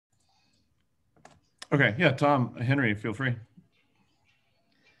Okay, yeah, Tom, Henry, feel free.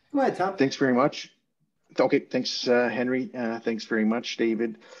 Go ahead, Tom. Thanks very much. Okay, thanks, Henry. Thanks very much,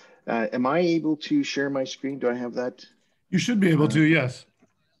 David. Am I able to share my screen? Do I have that? You should be able to, yes.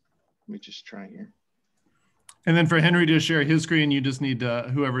 Let me just try here. And then for Henry to share his screen, you just need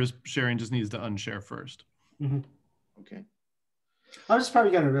to, whoever is sharing just needs to unshare first. Mm-hmm. Okay. I'm just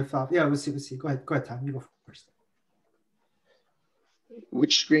probably going to riff off. Yeah, we'll see. Go ahead, Tom. You go first.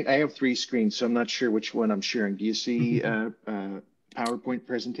 Which screen? I have 3 screens, so I'm not sure which one I'm sharing. Do you see PowerPoint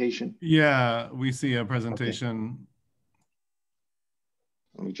presentation? Yeah, we see a presentation. Okay.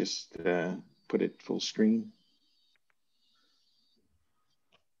 Let me just put it full screen.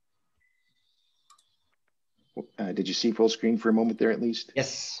 Did you see full screen for a moment there at least?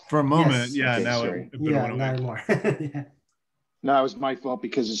 Yes. For a moment, yes. yeah. Okay, now sorry. it Yeah, went away. not anymore. Yeah. No, it was my fault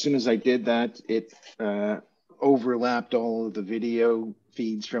because as soon as I did that, it overlapped all of the video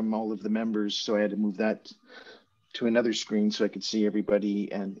feeds from all of the members. So I had to move that to another screen so I could see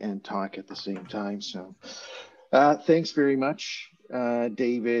everybody and talk at the same time. So thanks very much,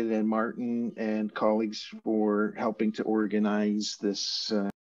 David and Martin and colleagues for helping to organize this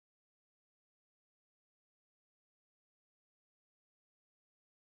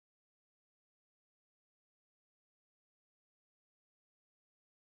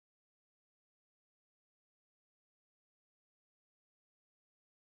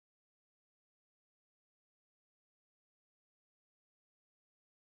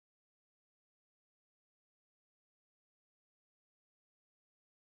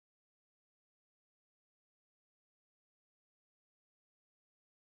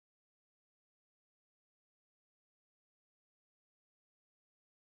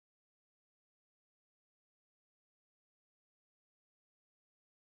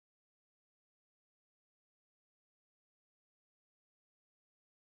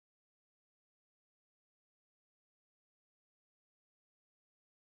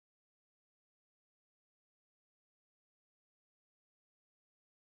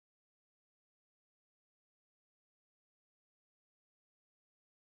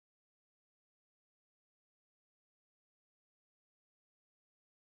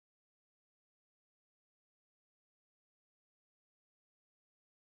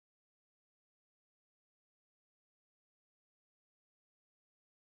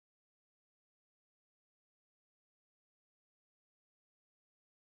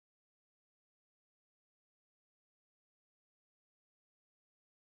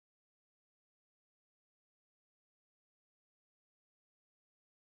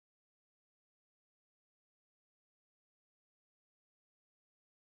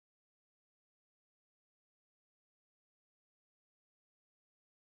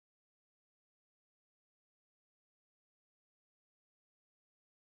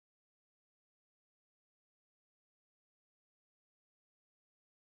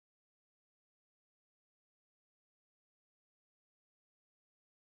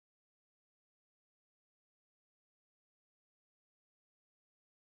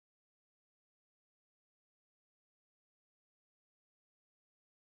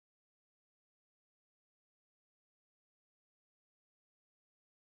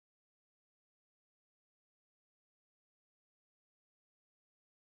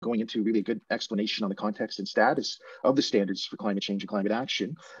going into really a good explanation on the context and status of the standards for climate change and climate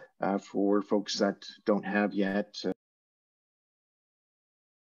action for folks that don't have yet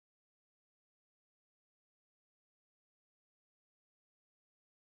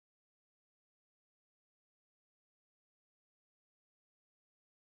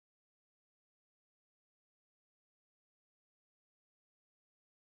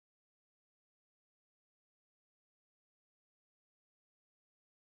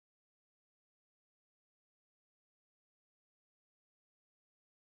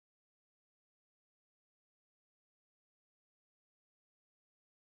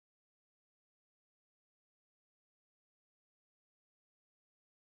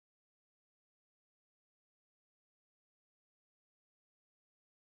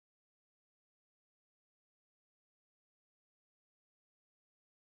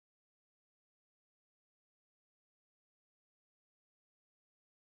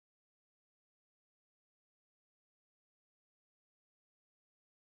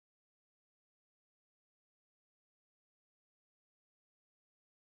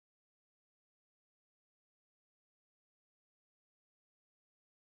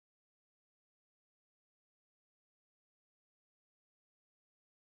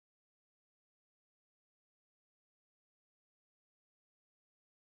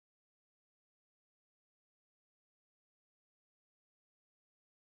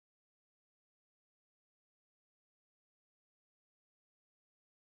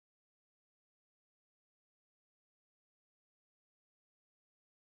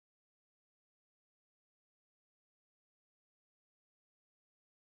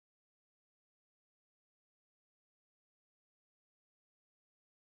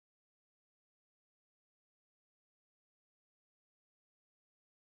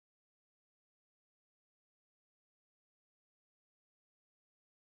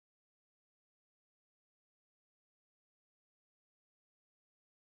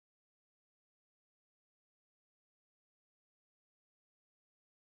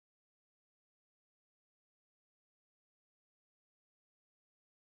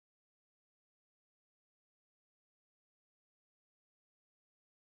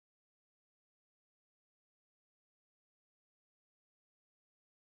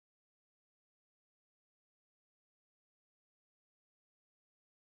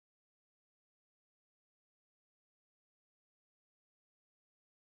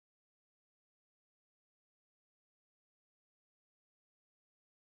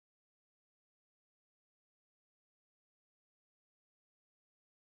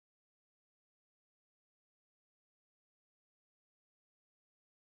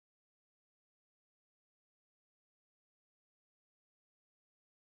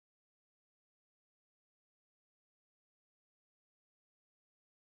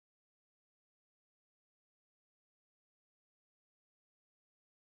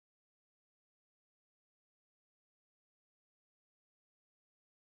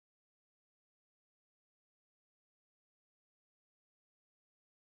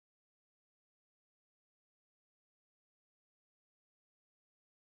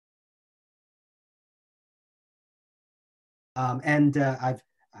I've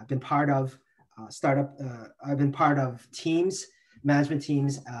been part of I've been part of teams, management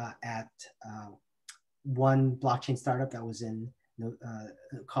teams at one blockchain startup that was in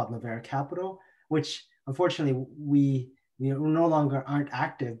called Novera Capital, which unfortunately we no longer aren't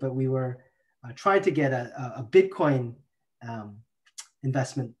active, but we were trying to get a Bitcoin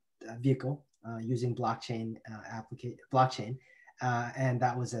investment vehicle using blockchain and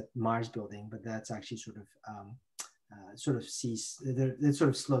that was at Mars Building, but that's actually sort of ceased. It sort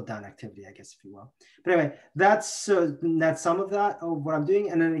of slowed down activity, I guess, if you will. But anyway, that's some of that of what I'm doing.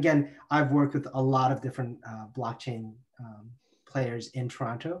 And then again, I've worked with a lot of different blockchain players in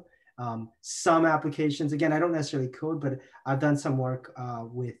Toronto. Some applications, again, I don't necessarily code, but I've done some work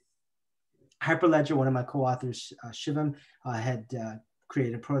with Hyperledger. One of my co-authors, Shivam, had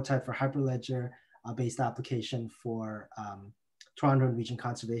created a prototype for Hyperledger based application for Toronto Region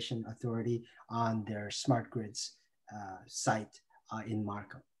Conservation Authority on their smart grids site in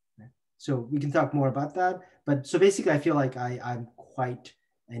Markham. Right? So we can talk more about that. But so basically, I feel like I'm quite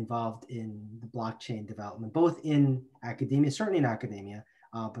involved in the blockchain development, both in academia, certainly in academia,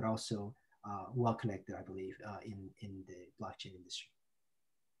 but also well connected, I believe, in the blockchain industry.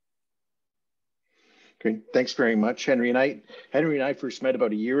 Great, thanks very much, Henry. Henry and I first met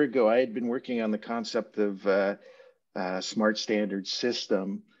about a year ago. I had been working on the concept of smart standard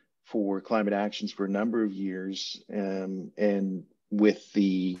system for climate actions for a number of years, and with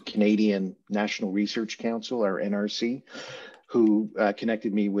the Canadian National Research Council, our NRC, who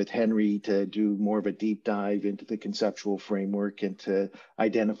connected me with Henry to do more of a deep dive into the conceptual framework and to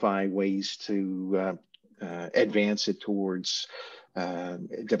identify ways to advance it towards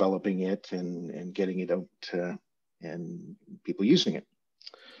developing it and getting it out and people using it.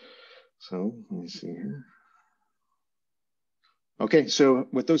 So let me see here. Okay, so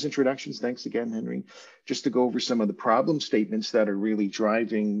with those introductions, thanks again, Henry. Just to go over some of the problem statements that are really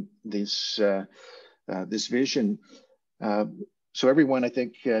driving this, this vision. So everyone, I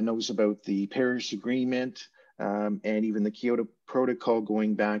think, knows about the Paris Agreement and even the Kyoto Protocol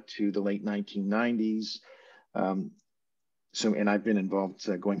going back to the late 1990s. And I've been involved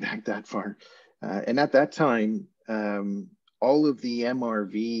going back that far. And at that time, all of the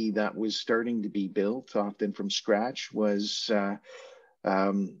MRV that was starting to be built, often from scratch, was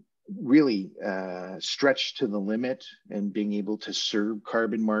really stretched to the limit and being able to serve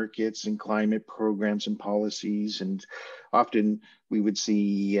carbon markets and climate programs and policies. And often we would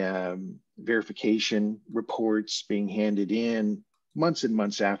see verification reports being handed in months and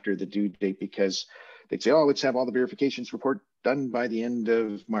months after the due date, because they'd say, oh, let's have all the verifications report done by the end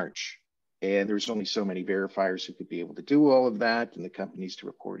of March. And there's only so many verifiers who could be able to do all of that and the companies to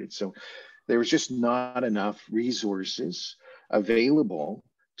report it. So there was just not enough resources available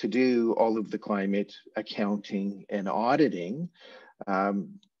to do all of the climate accounting and auditing at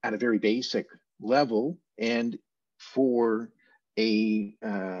a very basic level. And for a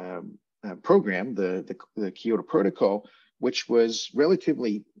program, the Kyoto Protocol, which was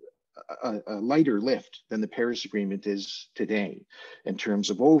relatively a lighter lift than the Paris Agreement is today in terms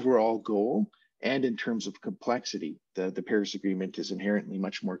of overall goal and in terms of complexity. The Paris Agreement is inherently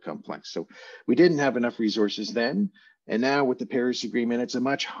much more complex. So we didn't have enough resources then. And now with the Paris Agreement, it's a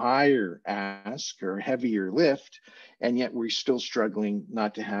much higher ask or heavier lift. And yet we're still struggling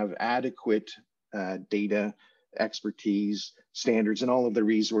not to have adequate data, expertise, standards, and all of the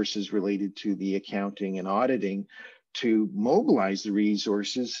resources related to the accounting and auditing to mobilize the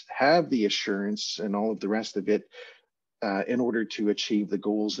resources, have the assurance and all of the rest of it in order to achieve the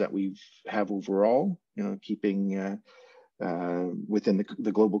goals that we have overall, you know, keeping within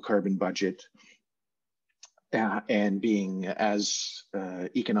the global carbon budget and being as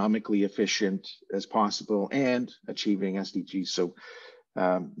economically efficient as possible and achieving SDGs. So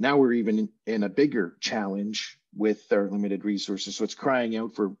now we're even in a bigger challenge with our limited resources. So it's crying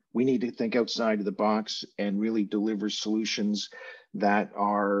out for, we need to think outside of the box and really deliver solutions that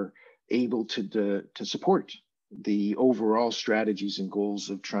are able to support the overall strategies and goals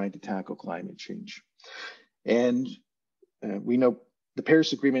of trying to tackle climate change. And we know the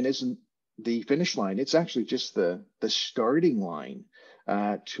Paris Agreement isn't the finish line. It's actually just the starting line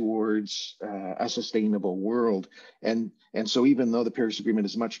towards a sustainable world. And so even though the Paris Agreement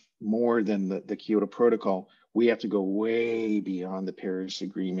is much more than the Kyoto Protocol, we have to go way beyond the Paris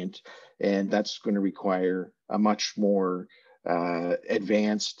Agreement. And that's going to require a much more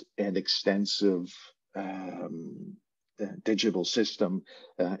advanced and extensive digital system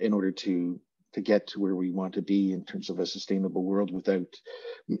in order to get to where we want to be in terms of a sustainable world without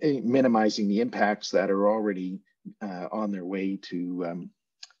minimizing the impacts that are already on their way to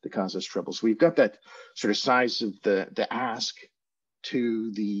cause us trouble. So we've got that sort of size of the ask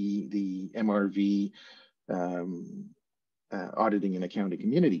to the MRV auditing and accounting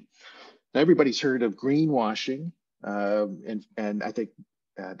community. Now, everybody's heard of greenwashing, and I think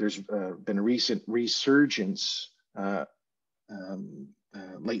there's been a recent resurgence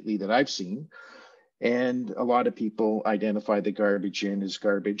lately that I've seen. And a lot of people identify the garbage in as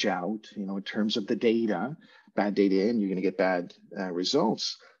garbage out, you know, in terms of the data. Bad data in, you're going to get bad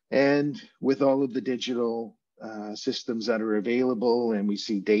results. And with all of the digital systems that are available, and we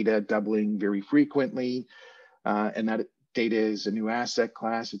see data doubling very frequently, and that data is a new asset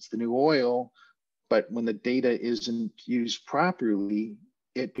class, it's the new oil. But when the data isn't used properly,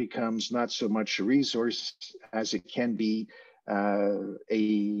 it becomes not so much a resource as it can be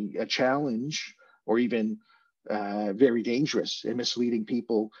a challenge, or even very dangerous and misleading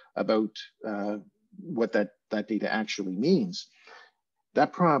people about what that data actually means.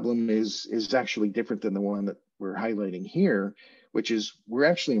 That problem is actually different than the one that we're highlighting here, which is we're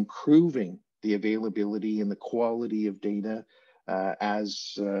actually improving the availability and the quality of data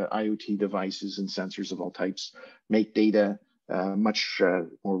as IoT devices and sensors of all types make data much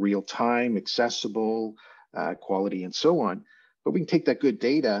more real time, accessible, quality, and so on. But we can take that good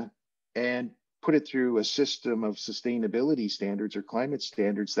data and put it through a system of sustainability standards or climate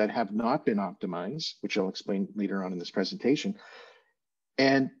standards that have not been optimized, which I'll explain later on in this presentation,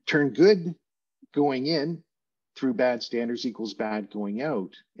 and turn good going in through bad standards equals bad going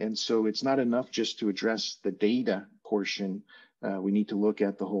out. And so it's not enough just to address the data portion. We need to look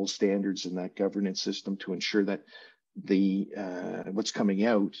at the whole standards and that governance system to ensure that the what's coming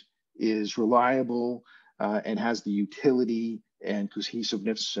out is reliable and has the utility and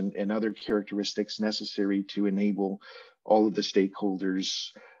cohesiveness and other characteristics necessary to enable all of the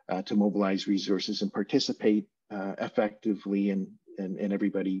stakeholders to mobilize resources and participate effectively, and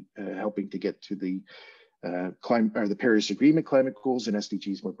everybody helping to get to the the Paris Agreement climate goals and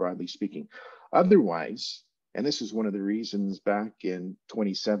SDGs more broadly speaking. Otherwise, and this is one of the reasons back in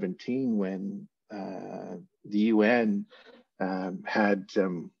 2017 when the UN had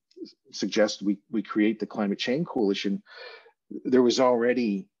suggested we create the Climate Change Coalition, there was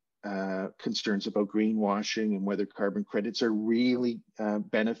already concerns about greenwashing and whether carbon credits are really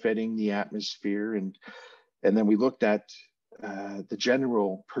benefiting the atmosphere. And then we looked at the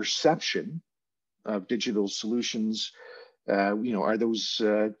general perception of digital solutions. You know, are those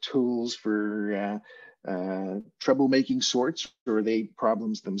tools for troublemaking sorts, or are they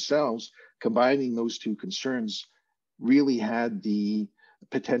problems themselves? Combining those two concerns really had the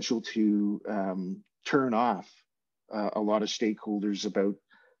potential to turn off a lot of stakeholders about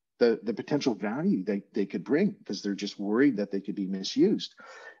the potential value they could bring, because they're just worried that they could be misused.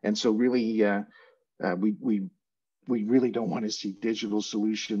 And so really, we really don't want to see digital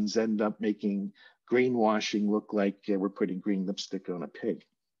solutions end up making greenwashing look like we're putting green lipstick on a pig.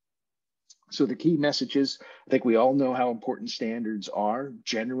 So the key message is, I think we all know how important standards are,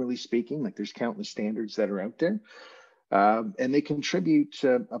 generally speaking. Like, there's countless standards that are out there. And they contribute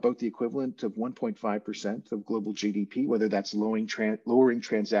about the equivalent of 1.5% of global GDP, whether that's lowering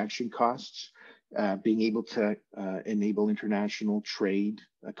transaction costs, being able to enable international trade,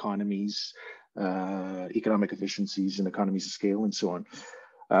 economies, economic efficiencies and economies of scale, and so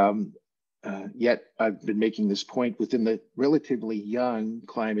on. Yet I've been making this point within the relatively young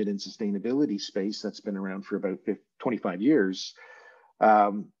climate and sustainability space that's been around for about 25 years.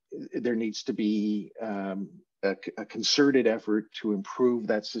 There needs to be a concerted effort to improve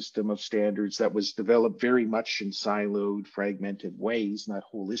that system of standards that was developed very much in siloed, fragmented ways, not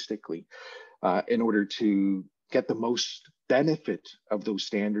holistically, in order to get the most benefit of those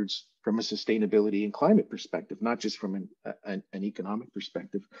standards from a sustainability and climate perspective, not just from an economic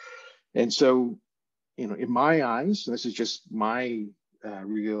perspective. And so, you know, in my eyes, this is just my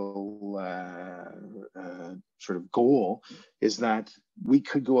real sort of goal, is that we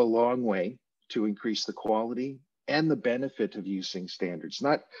could go a long way to increase the quality and the benefit of using standards.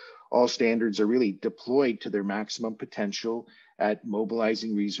 Not all standards are really deployed to their maximum potential at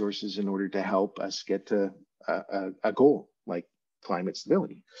mobilizing resources in order to help us get to a goal like climate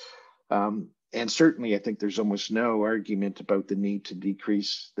stability. And certainly, I think there's almost no argument about the need to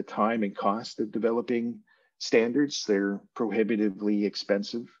decrease the time and cost of developing standards. They're prohibitively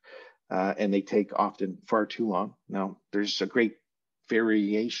expensive, and they take often far too long. Now, there's a great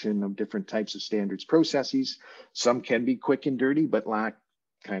variation of different types of standards processes. Some can be quick and dirty, but lack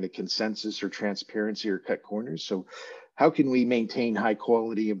kind of consensus or transparency or cut corners. So how can we maintain high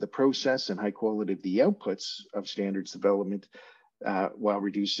quality of the process and high quality of the outputs of standards development while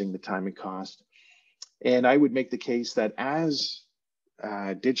reducing the time and cost? And I would make the case that as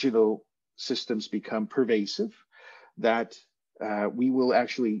digital systems become pervasive, that we will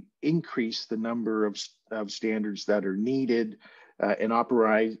actually increase the number of standards that are needed and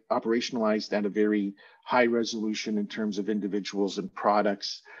operationalized at a very high resolution in terms of individuals and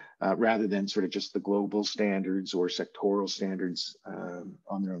products, rather than sort of just the global standards or sectoral standards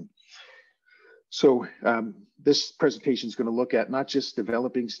on their own. So this presentation is going to look at not just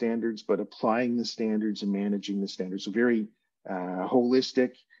developing standards, but applying the standards and managing the standards. So very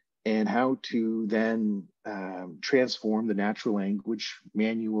holistic, and how to then transform the natural language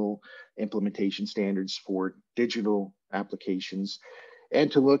manual implementation standards for digital applications,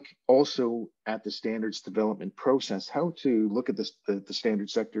 and to look also at the standards development process, how to look at the standard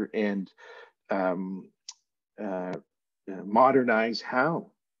sector and modernize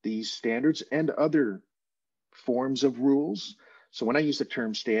how these standards and other forms of rules. So when I use the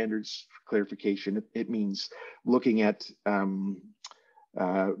term standards for clarification, it means looking at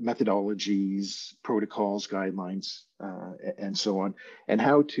methodologies, protocols, guidelines, and so on, and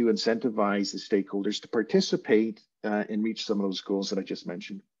how to incentivize the stakeholders to participate and reach some of those goals that I just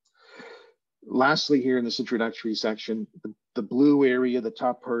mentioned. Lastly, here in this introductory section, the blue area, the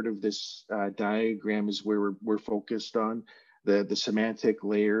top part of this diagram, is where we're focused on the semantic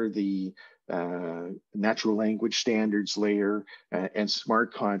layer, the natural language standards layer, and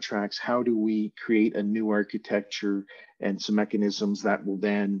smart contracts. How do we create a new architecture and some mechanisms that will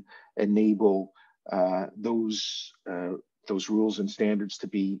then enable those rules and standards to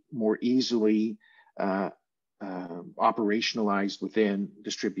be more easily operationalized within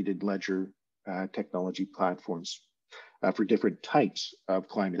distributed ledger technology platforms for different types of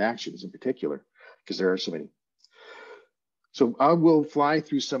climate actions in particular, because there are so many. So I will fly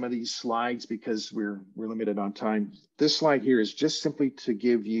through some of these slides because we're limited on time. This slide here is just simply to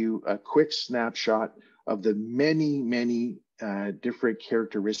give you a quick snapshot of the many different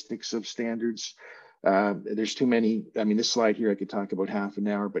characteristics of standards. There's too many. I mean, this slide here I could talk about half an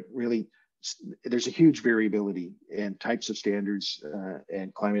hour, but really there's a huge variability in types of standards,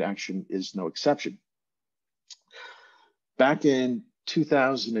 and climate action is no exception. Back in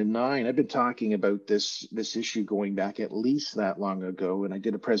 2009, I've been talking about this issue going back at least that long ago, and I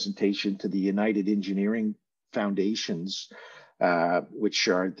did a presentation to the United Engineering Foundations, which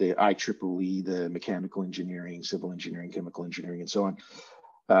are the IEEE, the mechanical engineering, civil engineering, chemical engineering, and so on,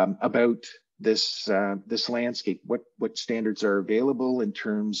 about this landscape, what standards are available in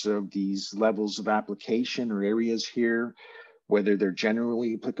terms of these levels of application or areas here, whether they're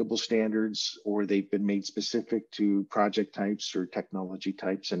generally applicable standards or they've been made specific to project types or technology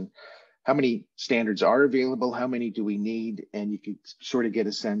types, and how many standards are available, how many do we need, and you can sort of get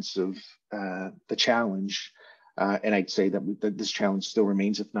a sense of the challenge. And I'd say that this challenge still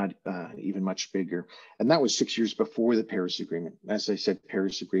remains, if not even much bigger. And that was 6 years before the Paris Agreement. As I said,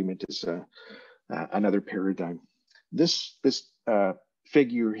 Paris Agreement is another paradigm. This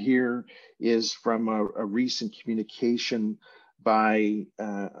figure here is from a recent communication by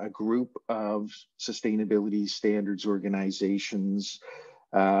a group of sustainability standards organizations,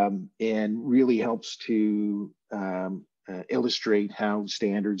 and really helps to illustrate how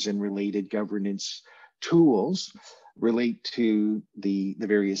standards and related governance tools relate to the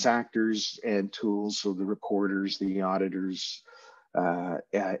various actors and tools, so the reporters, the auditors,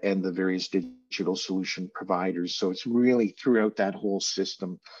 and the various digital solution providers. So it's really throughout that whole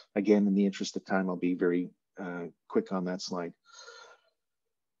system. Again, in the interest of time, I'll be very quick on that slide.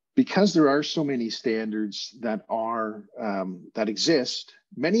 Because there are so many standards that exist,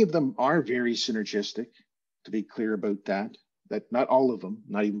 many of them are very synergistic, to be clear about that not all of them,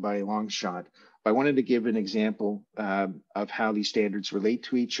 not even by a long shot. But I wanted to give an example of how these standards relate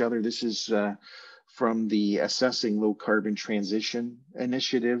to each other. This is from the Assessing Low Carbon Transition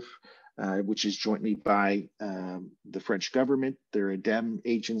Initiative, which is jointly by the French government, their ADEME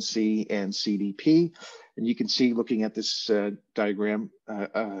agency, and CDP. And you can see, looking at this diagram,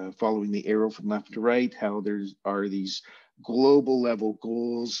 following the arrow from left to right, how there are these global level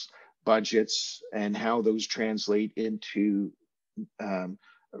goals, budgets, and how those translate into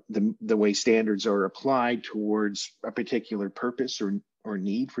the way standards are applied towards a particular purpose or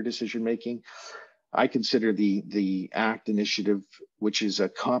need for decision making. I consider the ACT initiative, which is a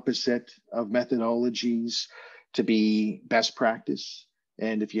composite of methodologies, to be best practice.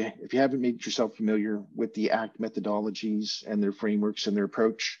 And if you haven't made yourself familiar with the ACT methodologies and their frameworks and their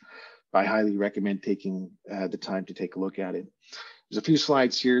approach, I highly recommend taking the time to take a look at it. There's a few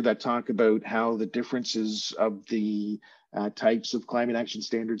slides here that talk about how the differences of the types of climate action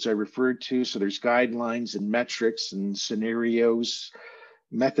standards I referred to. So there's guidelines and metrics and scenarios,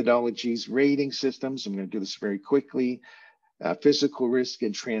 methodologies, rating systems. I'm going to do this very quickly. Physical risk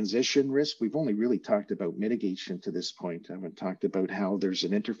and transition risk. We've only really talked about mitigation to this point. I haven't talked about how there's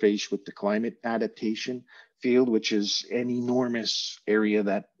an interface with the climate adaptation field, which is an enormous area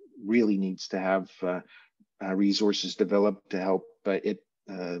that really needs to have resources developed to help it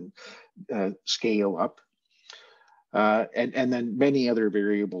scale up. And then many other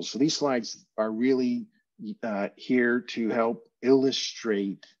variables. So these slides are really here to help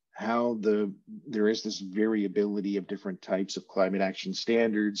illustrate how there is this variability of different types of climate action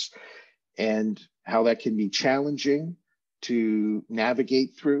standards and how that can be challenging to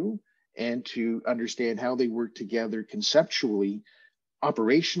navigate through and to understand how they work together conceptually.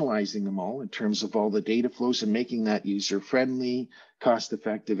 Operationalizing them all in terms of all the data flows and making that user-friendly,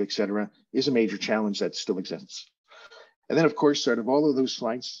 cost-effective, et cetera, is a major challenge that still exists. And then, of course, out of all of those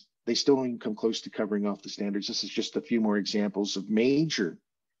slides, they still don't even come close to covering off the standards. This is just a few more examples of major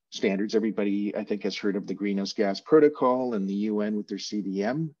standards. Everybody, I think, has heard of the Greenhouse Gas Protocol and the UN with their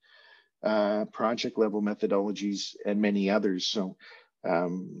CDM, project level methodologies, and many others. So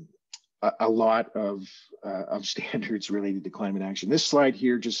a lot of standards related to climate action. This slide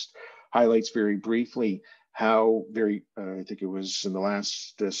here just highlights very briefly how I think it was in the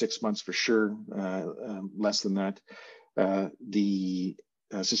last 6 months for sure, less than that, the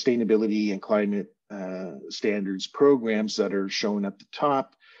sustainability and climate standards programs that are shown at the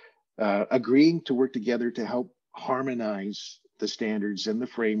top, agreeing to work together to help harmonize the standards and the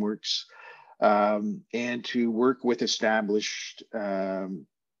frameworks, and to work with established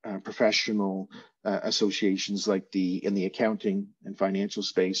professional associations like in the accounting and financial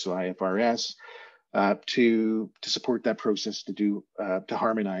space, so IFRS, to support that process to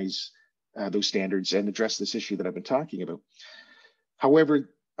harmonize those standards and address this issue that I've been talking about.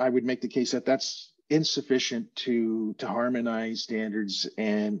 However, I would make the case that that's insufficient to harmonize standards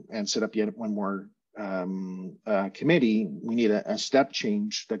and set up yet one more committee. We need a step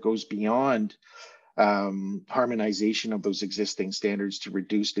change that goes beyond harmonization of those existing standards to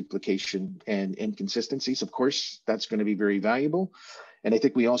reduce duplication and inconsistencies. Of course, that's going to be very valuable. And I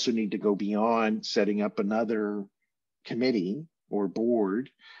think we also need to go beyond setting up another committee or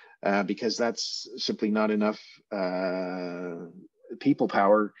board, because that's simply not enough people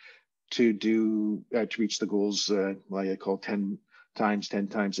power to reach the goals, like I call 10 times, 10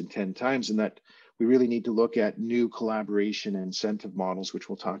 times, and 10 times, and that we really need to look at new collaboration and incentive models, which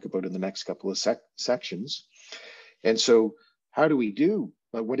we'll talk about in the next couple of sections. And so how do we do?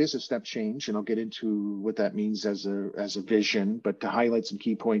 What is a step change? And I'll get into what that means as a vision, but to highlight some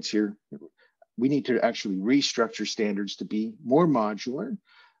key points here, we need to actually restructure standards to be more modular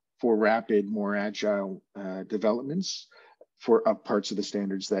for rapid, more agile developments for parts of the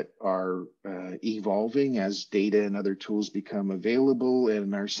standards that are evolving as data and other tools become available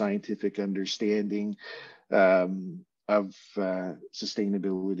and our scientific understanding of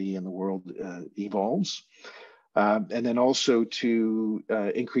sustainability in the world evolves. And then also to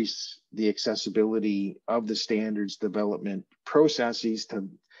increase the accessibility of the standards development processes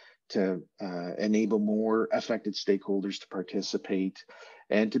to enable more affected stakeholders to participate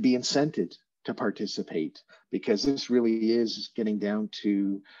and to be incented to participate, because this really is getting down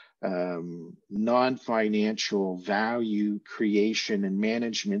to non-financial value creation and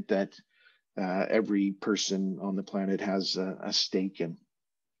management that every person on the planet has a stake in.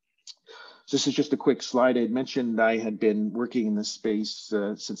 So this is just a quick slide. I had mentioned I had been working in this space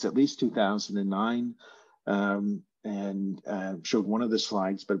since at least 2009, and showed one of the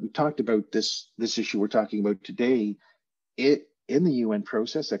slides, but we talked about this issue we're talking about today in the UN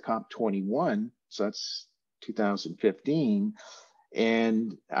process at COP21, so that's 2015.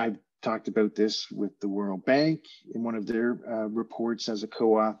 And I've talked about this with the World Bank in one of their reports as a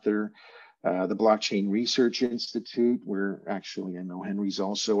co-author, the Blockchain Research Institute, where actually I know Henry's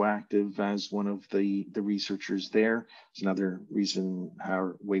also active as one of the researchers there. It's another reason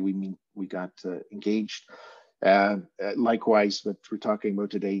we got engaged. Likewise, what we're talking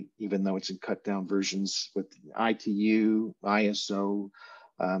about today, even though it's in cut down versions with ITU, ISO,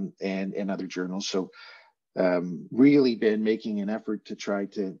 and other journals. So really been making an effort to try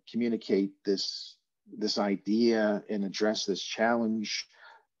to communicate this idea and address this challenge,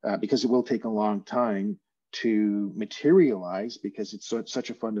 because it will take a long time to materialize, because it's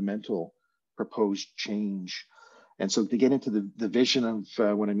such a fundamental proposed change. And so to get into the vision of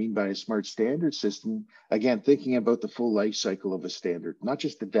what I mean by a smart standard system, again, thinking about the full life cycle of a standard, not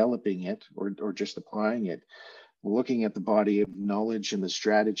just developing it or just applying it, looking at the body of knowledge and the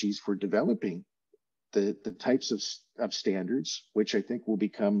strategies for developing the types of standards, which I think will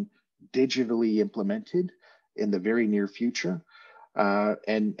become digitally implemented in the very near future.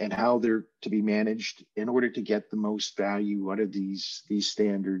 and how they're to be managed in order to get the most value out of these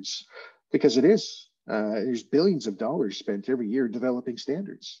standards, because it is there's billions of dollars spent every year developing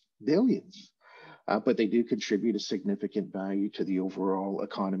standards, billions, but they do contribute a significant value to the overall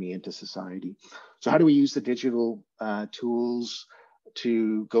economy and to society. So how do we use the digital tools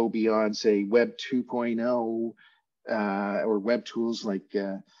to go beyond, say, Web 2.0 or web tools like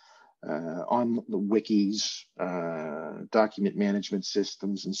on the wikis, document management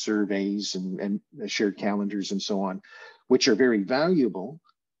systems and surveys and shared calendars and so on, which are very valuable,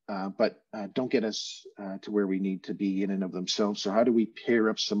 but don't get us to where we need to be in and of themselves. So how do we pair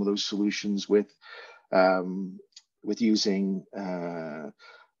up some of those solutions with using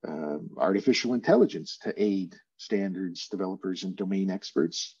artificial intelligence to aid standards developers and domain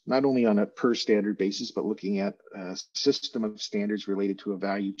experts, not only on a per standard basis, but looking at a system of standards related to a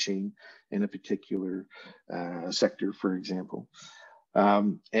value chain in a particular sector, for example.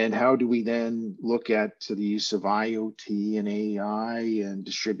 And how do we then look at the use of IoT and AI and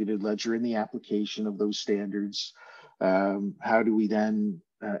distributed ledger in the application of those standards? How do we then,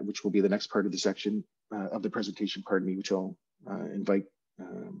 which will be the next part of the section of the presentation, pardon me, which I'll invite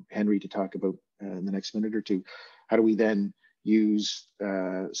Henry to talk about in the next minute or two. How do we then use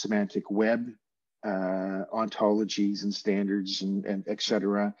semantic web ontologies and standards and et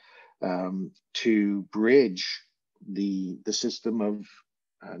cetera to bridge the system of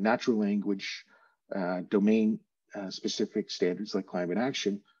natural language domain specific standards like climate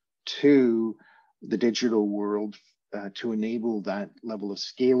action to the digital world to enable that level of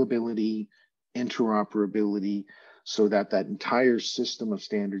scalability, interoperability, so that that entire system of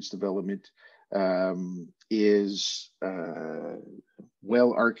standards development is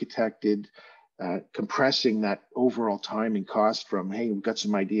well architected, compressing that overall time and cost from, hey, we've got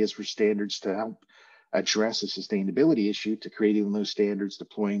some ideas for standards to help address a sustainability issue, to creating those standards,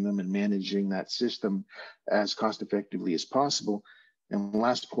 deploying them, and managing that system as cost effectively as possible. And the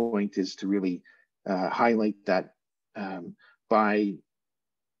last point is to really highlight that by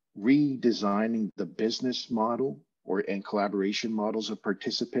redesigning the business model and collaboration models of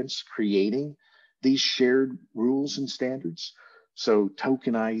participants, creating these shared rules and standards. So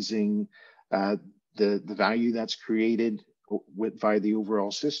tokenizing the value that's created via the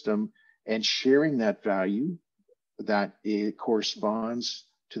overall system and sharing that value that it corresponds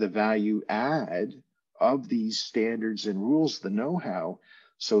to the value add of these standards and rules, the know-how,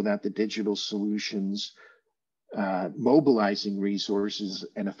 so that the digital solutions mobilizing resources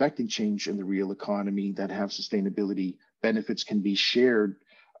and affecting change in the real economy that have sustainability benefits can be shared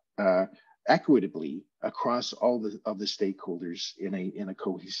equitably across all of the stakeholders in a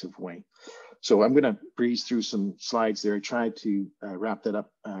cohesive way. So I'm going to breeze through some slides there. I tried to wrap that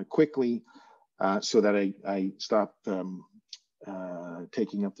up quickly so that I stop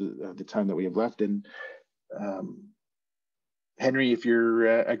taking up the time that we have left. And Henry, if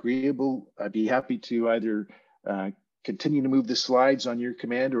you're agreeable, I'd be happy to either continue to move the slides on your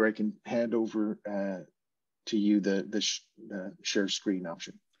command, or I can hand over to you the share screen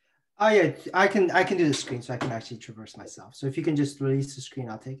option. Oh yeah, I can do the screen, so I can actually traverse myself. So if you can just release the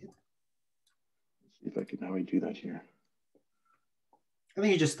screen, I'll take it. See if I can, how I do that here. I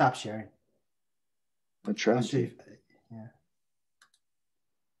think you just stop sharing. I'm trying to. Yeah.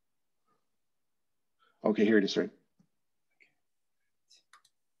 Okay, here it is, right?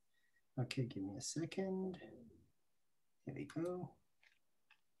 Okay, give me a second. Here we go.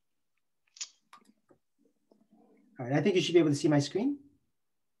 All right, I think you should be able to see my screen.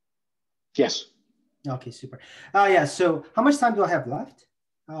 Yes. Okay, super. Yeah, so how much time do I have left,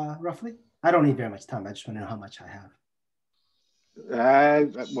 roughly? I don't need very much time. I just want to know how much I have.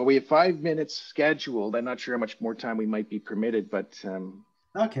 Well, we have 5 minutes scheduled. I'm not sure how much more time we might be permitted, but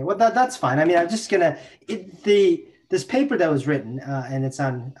okay, well that's fine. I mean, I'm just gonna this paper that was written and it's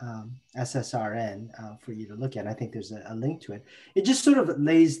on SSRN for you to look at. I think there's a link to it. It just sort of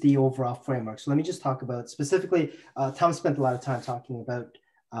lays the overall framework. So let me just talk about specifically. Tom spent a lot of time talking about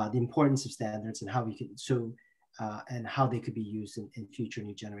the importance of standards and how we could and how they could be used in future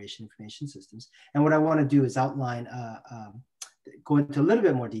new generation information systems. And what I want to do is outline, go into a little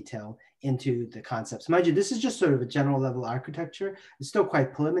bit more detail into the concepts. Mind you, this is just sort of a general level architecture. It's still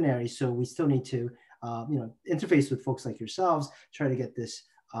quite preliminary, so we still need to interface with folks like yourselves, try to get this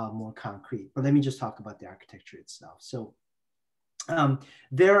more concrete. But let me just talk about the architecture itself. So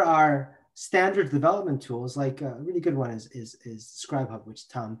there are standard development tools, like a really good one is ScribeHub, which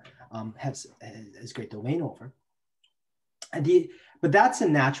Tom has great domain over. But that's a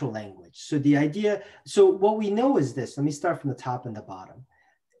natural language. So the idea, so what we know is this. Let me start from the top and the bottom.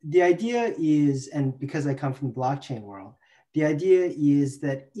 The idea is, and because I come from the blockchain world, the idea is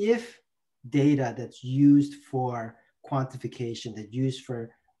that if data that's used for quantification, that's used for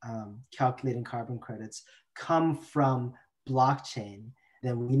calculating carbon credits come from blockchain,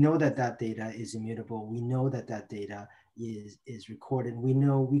 then we know that that data is immutable. We know that that data is recorded. We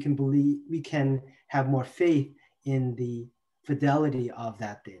know we can have more faith in the fidelity of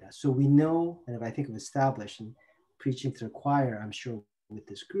that data. So we know, and if I think of established and preaching to the choir, I'm sure with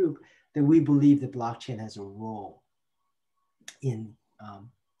this group, that we believe that blockchain has a role in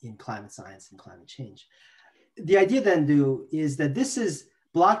climate science and climate change. The idea then is that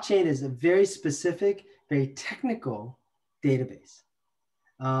blockchain is a very specific, very technical database.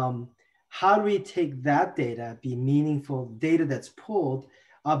 How do we take that data, be meaningful, data that's pulled,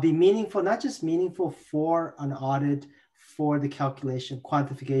 be meaningful, not just meaningful for an audit, for the calculation,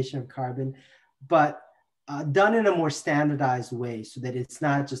 quantification of carbon, but done in a more standardized way so that it's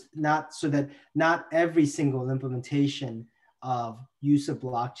not every single implementation of use of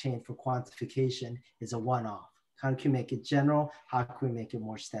blockchain for quantification is a one-off. How can we make it general? How can we make it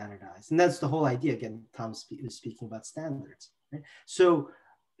more standardized? And that's the whole idea. Again, Tom was speaking about standards. Right? So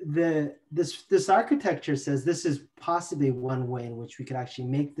this architecture says this is possibly one way in which we could actually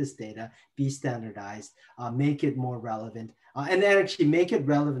make this data be standardized, make it more relevant, and then actually make it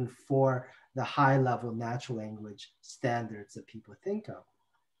relevant for the high-level natural language standards that people think of.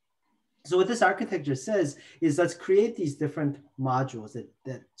 So what this architecture says is let's create these different modules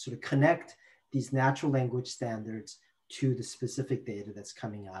that sort of connect these natural language standards to the specific data that's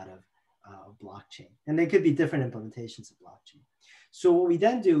coming out of blockchain. And they could be different implementations of blockchain. So what we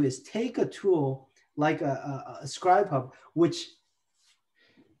then do is take a tool like a Scribe Hub, which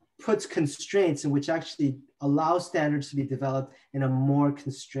puts constraints and which actually allows standards to be developed in a more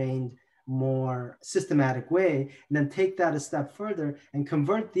constrained, more systematic way, and then take that a step further and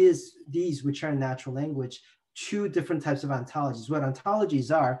convert these which are in natural language to different types of ontologies. What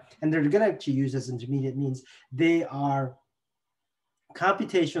ontologies are, and they're going to actually use as intermediate means, they are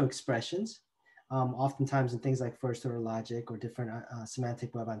computational expressions, oftentimes in things like first order logic or different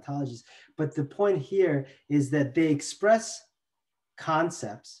semantic web ontologies. But the point here is that they express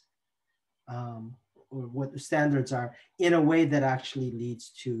concepts or what the standards are in a way that actually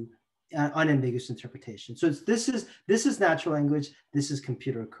leads to unambiguous interpretation. So this is natural language, this is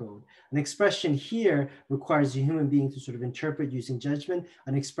computer code. An expression here requires a human being to sort of interpret using judgment.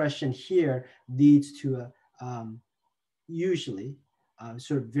 An expression here leads to a usually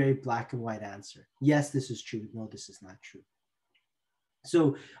sort of very black and white answer. Yes, this is true. No, this is not true.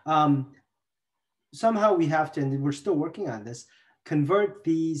 So somehow we have to, and we're still working on this, convert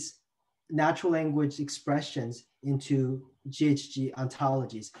these natural language expressions into GHG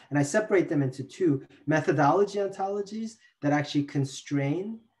ontologies. And I separate them into two: methodology ontologies that actually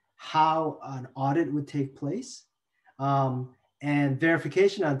constrain how an audit would take place, and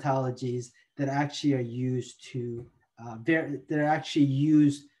verification ontologies that actually are used to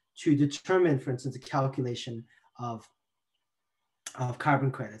determine, for instance, the calculation of carbon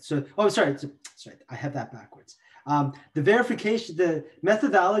credits. So, sorry, I have that backwards. The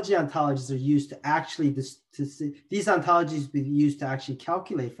methodology ontologies are used to actually, these ontologies be used to actually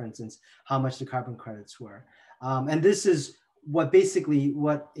calculate, for instance, how much the carbon credits were. And this is what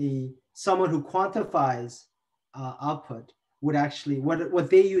someone who quantifies output would actually, what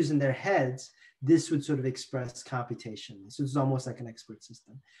they use in their heads, this would sort of express computation. So it's almost like an expert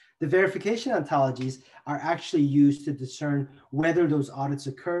system. The verification ontologies are actually used to discern whether those audits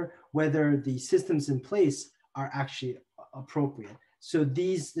occur, whether the systems in place are actually appropriate. So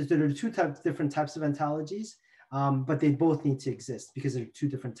there are two different types of ontologies, but they both need to exist because there are two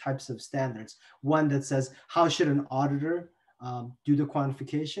different types of standards. One that says, how should an auditor do the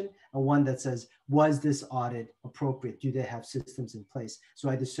quantification? And one that says, was this audit appropriate? Do they have systems in place? So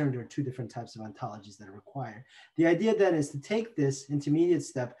I discern there are two different types of ontologies that are required. The idea then is to take this intermediate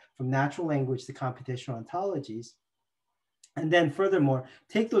step from natural language to computational ontologies, and then furthermore,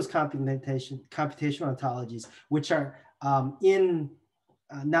 take those computational ontologies, which are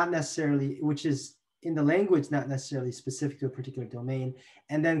which is in the language, not necessarily specific to a particular domain,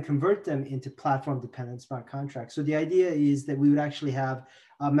 and then convert them into platform-dependent smart contracts. So the idea is that we would actually have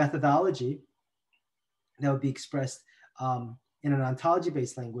a methodology that would be expressed in an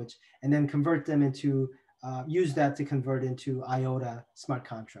ontology-based language, and then convert them into, use that to convert into IOTA smart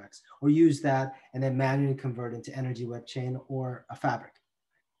contracts, or use that and then manually convert into energy web chain or a fabric.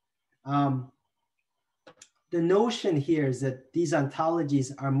 the notion here is that these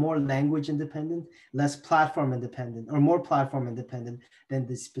ontologies are more language independent, less platform independent, or more platform independent than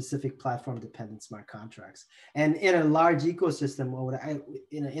the specific platform dependent smart contracts. And in a large ecosystem, or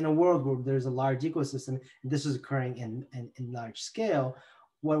in a world where there's a large ecosystem, and this is occurring in large scale,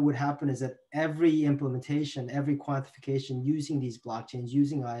 what would happen is that every implementation, every quantification using these blockchains,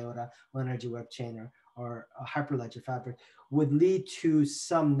 using IOTA or Energy Web Chain or a Hyperledger fabric would lead to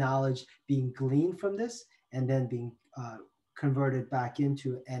some knowledge being gleaned from this and then being converted back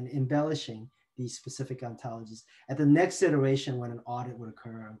into and embellishing these specific ontologies. At the next iteration, when an audit would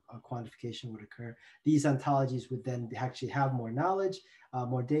occur, a quantification would occur, these ontologies would then actually have more knowledge,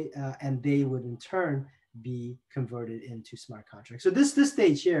 more data, and they would in turn be converted into smart contracts. So this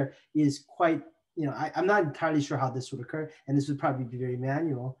stage here is quite, I'm not entirely sure how this would occur, and this would probably be very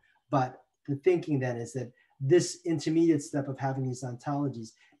manual, but the thinking then is that this intermediate step of having these ontologies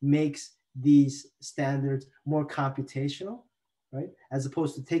makes these standards more computational, right? As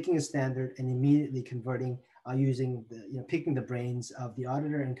opposed to taking a standard and immediately converting, using the, picking the brains of the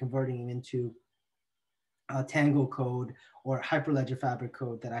auditor and converting them into Tango code or Hyperledger fabric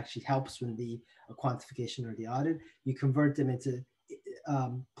code that actually helps with the quantification or the audit. You convert them into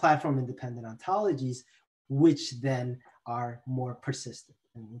platform independent ontologies, which then are more persistent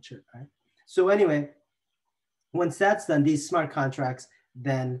in nature, right? So anyway, once that's done, these smart contracts,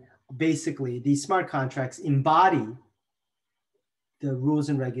 then basically these smart contracts embody the rules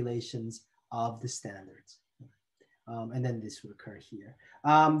and regulations of the standards. And then this would occur here.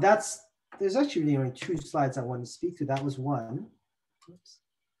 There's actually really only 2 slides I want to speak to. That was one. Oops.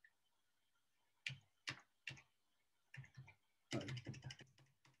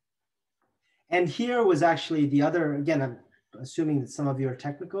 And here was actually the other, again, I'm assuming that some of you are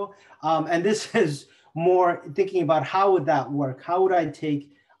technical. And this is more thinking about how would that work? How would I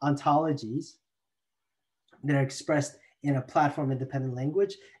take ontologies that are expressed in a platform independent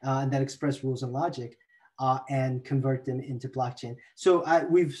language and that express rules and logic and convert them into blockchain? So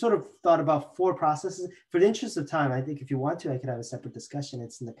we've sort of thought about 4 processes. For the interest of time, I think if you want to, I could have a separate discussion.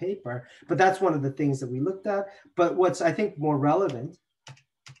 It's in the paper, but that's one of the things that we looked at. But what's I think more relevant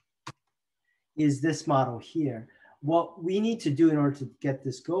is this model here. What we need to do in order to get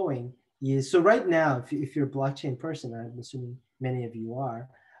this going is, so right now, if you're a blockchain person, I'm assuming many of you are,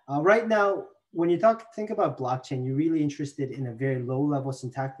 right now, when you think about blockchain, you're really interested in a very low level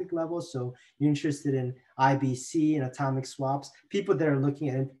syntactic level. So you're interested in IBC and atomic swaps. People that are looking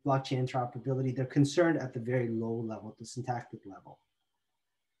at blockchain interoperability, they're concerned at the very low level, the syntactic level.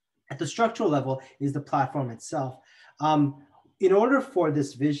 At the structural level is the platform itself. In order for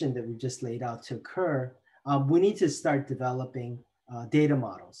this vision that we just laid out to occur, we need to start developing data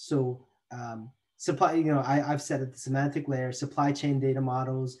models. So supply, I've said at the semantic layer, supply chain data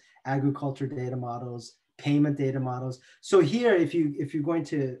models, agriculture data models, payment data models. So here, if you're going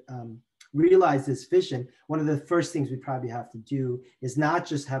to realize this vision, one of the first things we probably have to do is not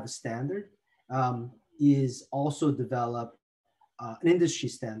just have a standard, is also develop an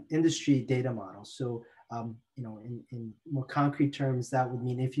industry data model. So in more concrete terms, that would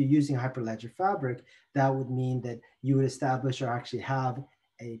mean if you're using Hyperledger Fabric, that would mean that you would establish or actually have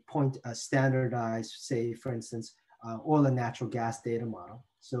a standardized, say, for instance, oil and natural gas data model.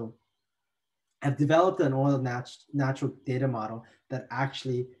 So I've developed an oil and natural data model that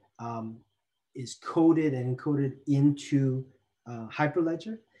actually is coded and encoded into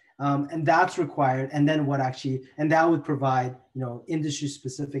Hyperledger. And that's required. And then and that would provide, industry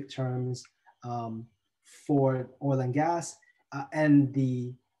specific terms for oil and gas and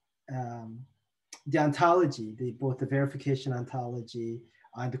the ontology, both the verification ontology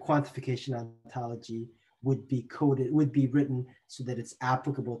and the quantification ontology would be written so that it's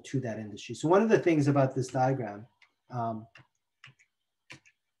applicable to that industry. So one of the things about this diagram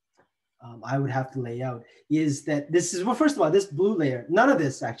I would have to lay out is that this is, well, first of all, this blue layer, none of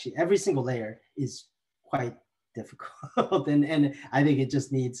this actually, every single layer is quite difficult. and I think it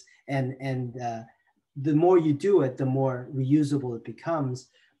just needs, and the more you do it, the more reusable it becomes.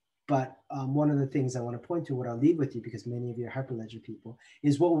 But one of the things I want to point to, what I'll leave with you, because many of you are Hyperledger people,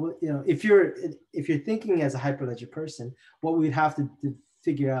 is what, if you're thinking as a Hyperledger person, what we'd have to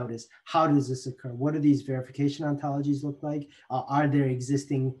figure out is, how does this occur? What do these verification ontologies look like? Are there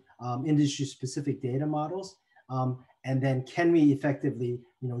existing industry-specific data models? And then can we effectively,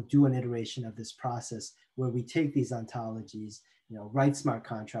 do an iteration of this process where we take these ontologies, write smart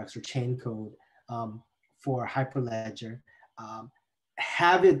contracts or chain code for Hyperledger,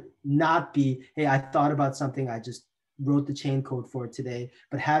 have it not be, hey, I thought about something, I just wrote the chain code for it today,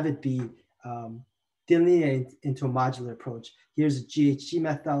 but have it be delineate into a modular approach. Here's a GHG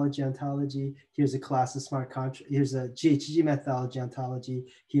methodology ontology. Here's a class of smart contract. Here's a GHG methodology ontology.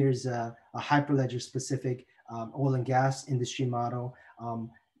 Here's a Hyperledger specific oil and gas industry model.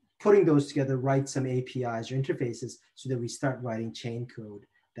 Putting those together, write some APIs or interfaces so that we start writing chain code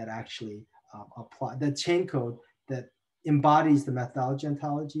that actually apply, that chain code that embodies the methodology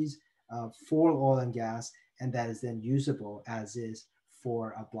ontologies for oil and gas, and that is then usable as is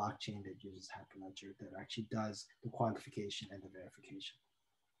for a blockchain that uses Hyperledger that actually does the quantification and the verification.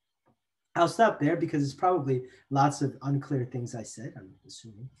 I'll stop there because it's probably lots of unclear things I said, I'm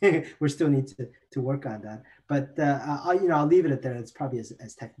assuming. We still need to work on that. But I'll leave it at that. It's probably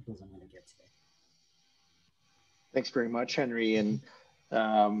as technical as I'm going to get today. Thanks very much, Henry. And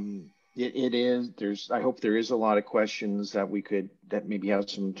I hope there is a lot of questions that that maybe have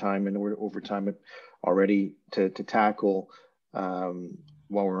some time and we're over time already to tackle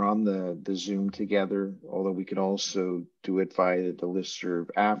while we're on the Zoom together, although we could also do it via the listserv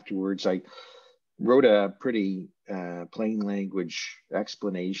afterwards. I wrote a pretty plain language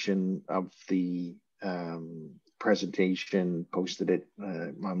explanation of the presentation, posted it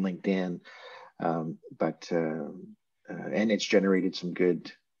on LinkedIn, and it's generated some good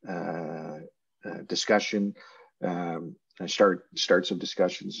discussion, starts of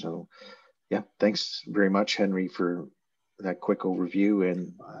discussion. So yeah, thanks very much, Henry, for that quick overview,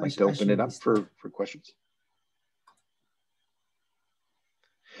 and I'd like to open it up for questions.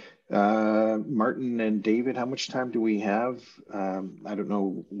 Martin and David, how much time do we have? I don't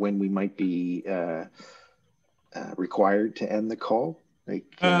know when we might be required to end the call.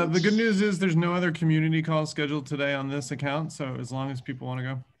 The good news is there's no other community call scheduled today on this account, so as long as people want to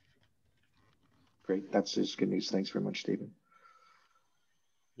go. Great, that's just good news. Thanks very much, David.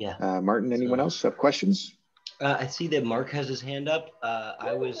 Yeah. Martin, anyone else have questions? I see that Mark has his hand up.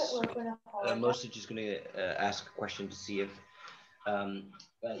 I was mostly just going to ask a question to see if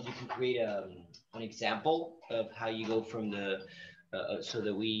you can create an example of how you go from the, so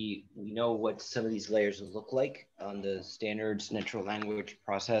that we know what some of these layers will look like on the standards natural language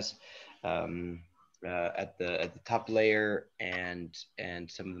process at the top layer and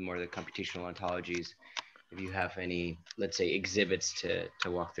some of the more of the computational ontologies. If you have any, let's say, exhibits to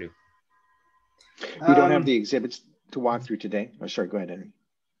walk through. We don't have the exhibits to walk through today. Oh, sorry, go ahead, Henry.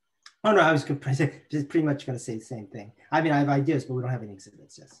 Oh, no, I was just pretty much going to say the same thing. I mean, I have ideas, but we don't have any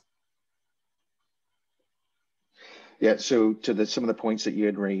exhibits, yes. Yeah, so to some of the points that you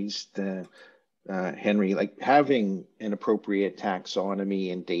had raised, Henry, like having an appropriate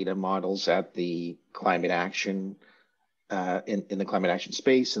taxonomy and data models at the climate action, in the climate action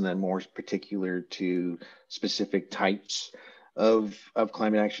space, and then more particular to specific types of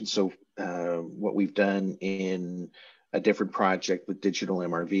climate action. So what we've done in a different project with digital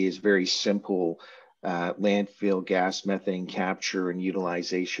MRV is very simple landfill gas methane capture and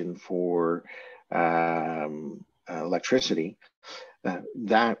utilization for electricity.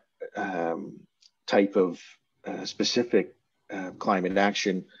 That type of specific climate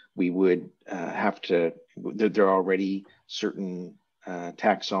action, we would have to, there are already certain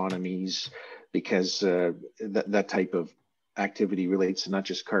taxonomies, because that type of activity relates to not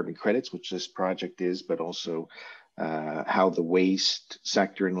just carbon credits, which this project is, but also how the waste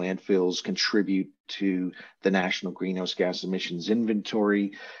sector and landfills contribute to the national greenhouse gas emissions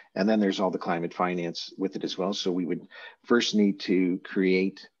inventory. And then there's all the climate finance with it as well. So we would first need to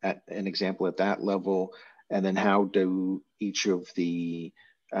create an example at that level. And then how do each of the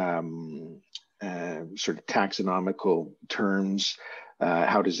sort of taxonomical terms,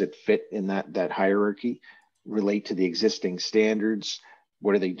 how does it fit in that hierarchy, relate to the existing standards?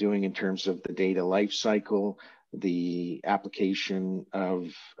 What are they doing in terms of the data life cycle, the application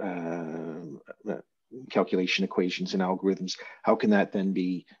of calculation equations and algorithms? How can that then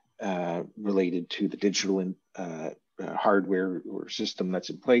be related to the digital and hardware or system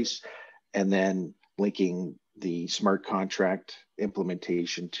that's in place, and then linking the smart contract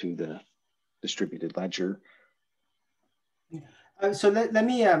implementation to the distributed ledger? So let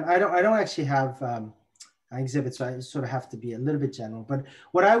me, I don't actually have exhibits, so I sort of have to be a little bit general. But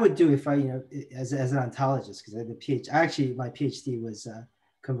what I would do if I, as an ontologist, because I had the PhD, actually my PhD was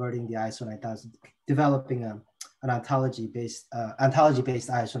converting the ISO 9000, developing an ontology-based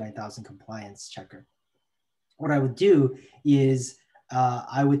ISO 9000 compliance checker. What I would do is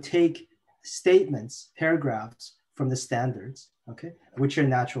I would take statements, paragraphs from the standards, okay, which are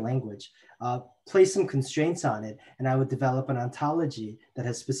natural language, place some constraints on it, and I would develop an ontology that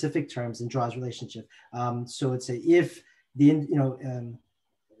has specific terms and draws relationship. So it's if the,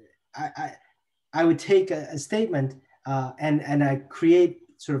 I would take a statement and I create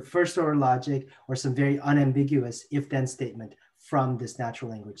sort of first order logic or some very unambiguous if-then statement from this natural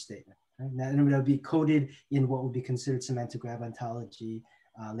language statement. Right? And it would be coded in what would be considered semantic graph ontology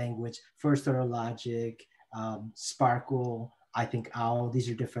language, first order logic, Sparkle, I think OWL. These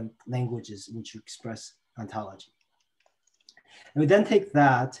are different languages in which you express ontology. And we then take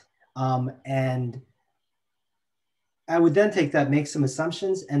that and I would then take that, make some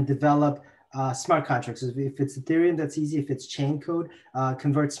assumptions, and develop smart contracts. If it's Ethereum, that's easy. If it's chain code,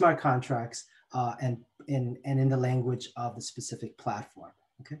 convert smart contracts and in the language of the specific platform.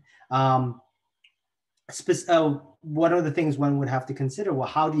 Okay. One of the things one would have to consider, well,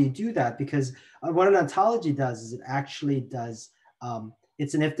 how do you do that? Because what an ontology does is it actually does,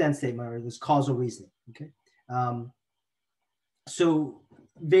 it's an if-then statement, or there's causal reasoning. Okay. So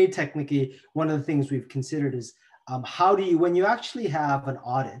very technically, one of the things we've considered is how do you, when you actually have an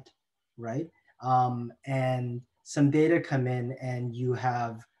audit, right? And some data come in and you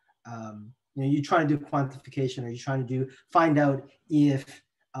have, you're trying to do quantification, or you're trying to find out if,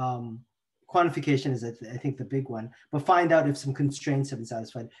 quantification is, I think, the big one, but find out if some constraints have been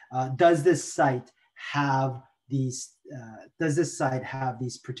satisfied. Does this site have these,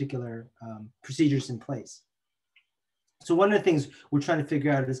 particular procedures in place? So one of the things we're trying to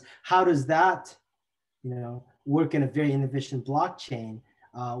figure out is how does that, work in a very inefficient blockchain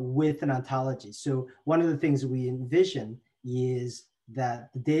with an ontology. So one of the things we envision is that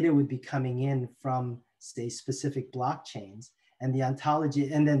the data would be coming in from, say, specific blockchains, and the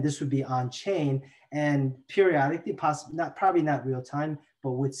ontology, and then this would be on chain, and periodically, probably not real time,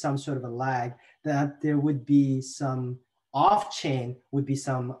 but with some sort of a lag, that there would be some off chain, would be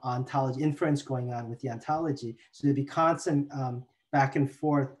some ontology inference going on with the ontology. So there'd be constant back and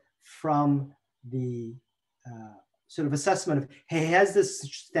forth from the sort of assessment of, hey, has this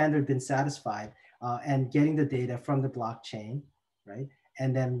standard been satisfied, and getting the data from the blockchain, right?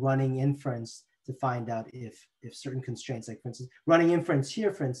 And then running inference to find out if certain constraints, like for instance, running inference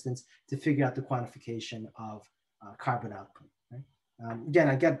here, for instance, to figure out the quantification of carbon output, right? Again,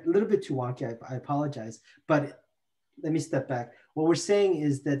 I got a little bit too wonky, I apologize, but let me step back. What we're saying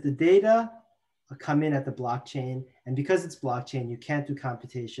is that the data come in at the blockchain, and because it's blockchain, you can't do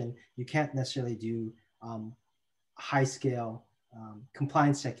computation, you can't necessarily do high scale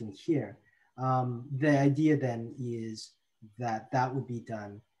compliance checking here. The idea then is that that would be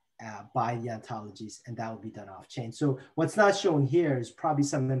done by the ontologies, and that would be done off chain. So what's not shown here is probably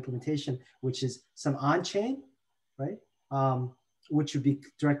some implementation, which is some on chain, right? Which would be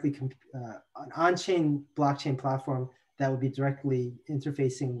directly an on chain blockchain platform that would be directly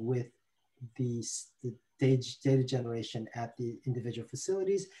interfacing with the data generation at the individual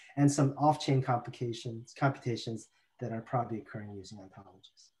facilities, and some off chain computations that are probably occurring using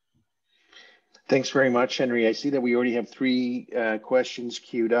ontologies. Thanks very much, Henry. I see that we already have 3 questions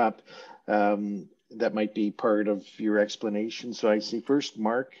queued up that might be part of your explanation. So I see first,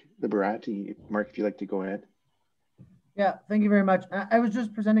 Mark Liberati. Mark, if you'd like to go ahead. Yeah, thank you very much. I was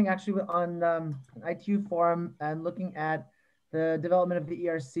just presenting actually on an ITU forum and looking at the development of the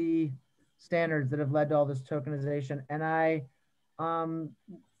ERC standards that have led to all this tokenization. And I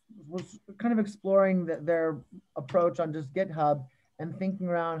was kind of exploring their approach on just GitHub and thinking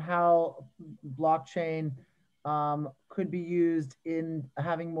around how blockchain could be used in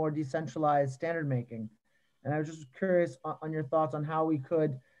having more decentralized standard making. And I was just curious on your thoughts on how we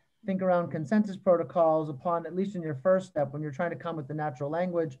could think around consensus protocols upon, at least in your first step, when you're trying to come with the natural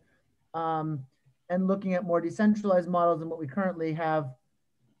language, and looking at more decentralized models than what we currently have,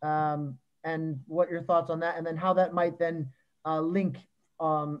 and what your thoughts on that, and then how that might then link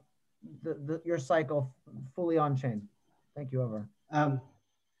your cycle fully on chain. Thank you, over.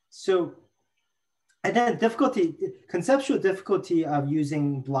 So, and then conceptual difficulty of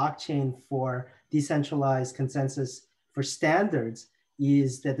using blockchain for decentralized consensus for standards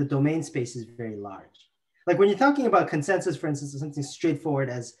is that the domain space is very large. Like when you're talking about consensus, for instance, something straightforward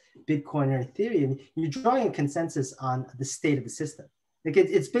as Bitcoin or Ethereum, you're drawing a consensus on the state of the system. Like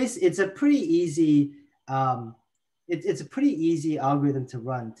it's a pretty easy, it's a pretty easy algorithm to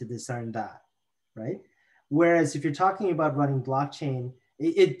run to discern that, right? Whereas if you're talking about running blockchain,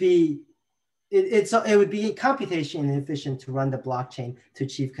 it would be computation inefficient to run the blockchain to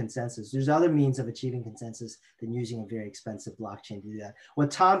achieve consensus. There's other means of achieving consensus than using a very expensive blockchain to do that.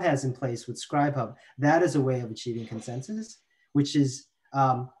 What Tom has in place with ScribeHub, that is a way of achieving consensus, which is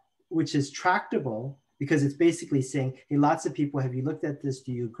tractable, because it's basically saying, hey, lots of people, have you looked at this?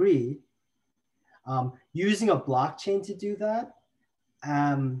 Do you agree? Using a blockchain to do that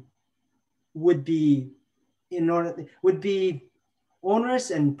would be onerous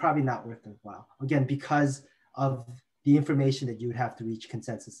and probably not worth it while. Again, because of the information that you would have to reach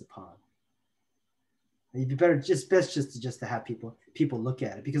consensus upon. It'd be better best just to have people look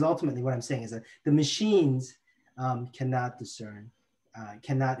at it, because ultimately what I'm saying is that the machines cannot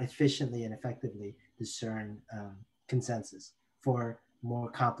efficiently and effectively discern consensus for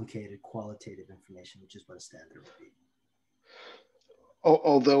more complicated qualitative information, which is what a standard would be.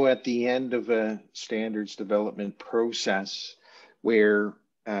 Although at the end of a standards development process where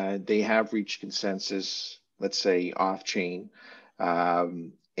they have reached consensus, let's say off-chain,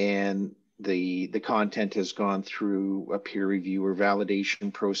 and the content has gone through a peer review or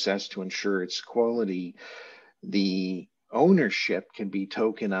validation process to ensure its quality, the ownership can be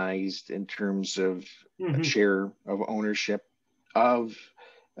tokenized in terms of a share of ownership of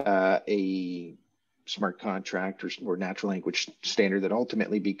a smart contract or natural language standard that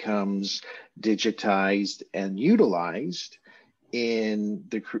ultimately becomes digitized and utilized in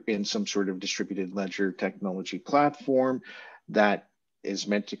some sort of distributed ledger technology platform that is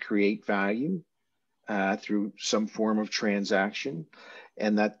meant to create value through some form of transaction,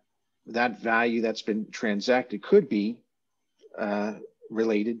 and that value that's been transacted could be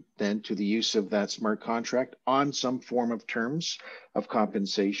related then to the use of that smart contract on some form of terms of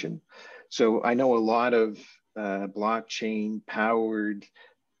compensation. So I know a lot of blockchain powered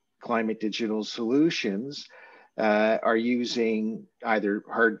climate digital solutions are using either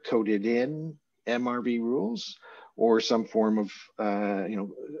hard coded in MRV rules or some form of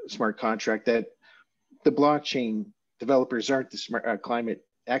smart contract that the blockchain developers aren't the smart climate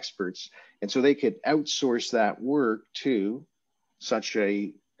experts, and so they could outsource that work to such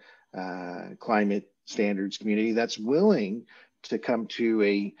a climate standards community that's willing to come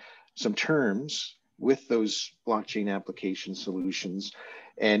to some terms with those blockchain application solutions,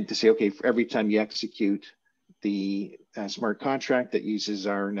 and to say, okay, for every time you execute the smart contract that uses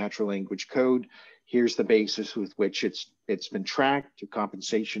our natural language code, here's the basis with which it's been tracked to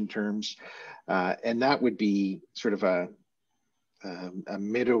compensation terms, and that would be sort of a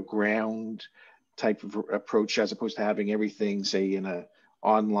middle ground type of approach, as opposed to having everything, say, in a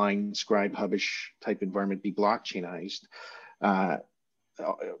online scribe hubish type environment be blockchainized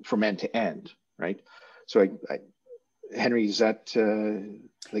from end to end, right? So Henry, is that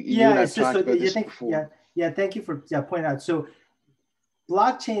like you and I've talked about this before? Yeah, thank you for pointing out. So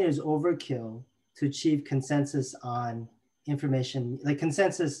blockchain is overkill to achieve consensus on information, like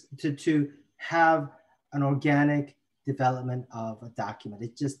consensus to have an organic development of a document.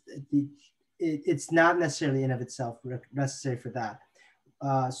 It's not necessarily in of itself necessary for that.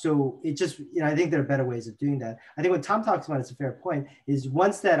 So it just, I think there are better ways of doing that. I think what Tom talks about is a fair point, is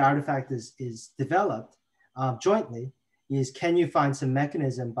once that artifact is developed jointly, is can you find some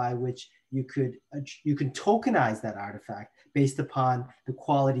mechanism by which you can tokenize that artifact based upon the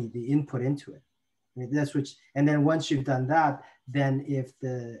quality, the input into it. And then once you've done that, then if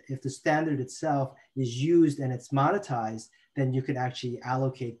the standard itself is used and it's monetized, then you can actually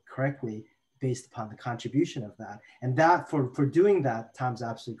allocate correctly based upon the contribution of that. And that for doing that, Tom's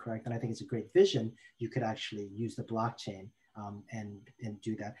absolutely correct. And I think it's a great vision. You could actually use the blockchain and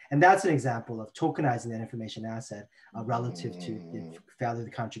do that. And that's an example of tokenizing that information asset relative to the value of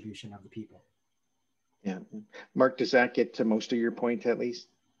the contribution of the people. Yeah. Mark, does that get to most of your point at least?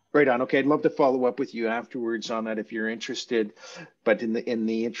 Right on. Okay, I'd love to follow up with you afterwards on that if you're interested. But in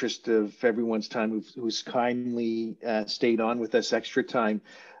the interest of everyone's time, who's kindly stayed on with us extra time,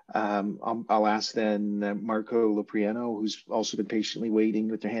 I'll ask then Marco Lopriano, who's also been patiently waiting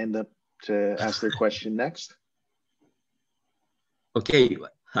with their hand up, to ask their question next. Okay.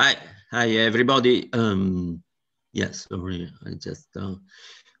 Hi everybody. Yes, sorry, I just.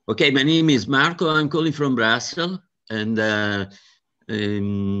 Okay, my name is Marco. I'm calling from Brussels, and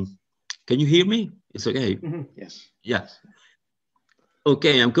can you hear me? It's okay. Mm-hmm. Yes. Yes.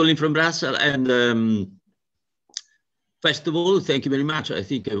 Okay, I'm calling from Brussels, and first of all, thank you very much. I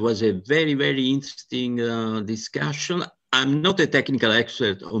think it was a very, very interesting discussion. I'm not a technical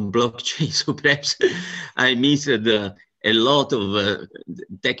expert on blockchain, so perhaps I missed a lot of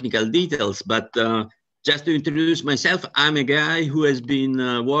technical details, but just to introduce myself, I'm a guy who has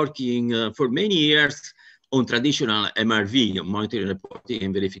been working for many years on traditional MRV, monitoring, reporting,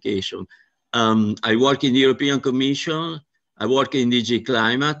 and verification. I work in the European Commission. I work in DG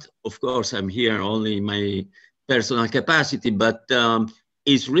Climate. Of course, I'm here only in my personal capacity, but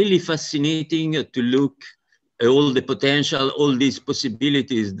it's really fascinating to look at all the potential, all these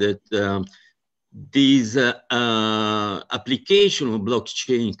possibilities that these application of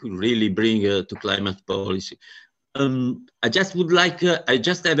blockchain could really bring to climate policy. I just would like, I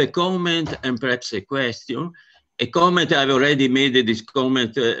just have a comment and perhaps a question. A comment, I've already made this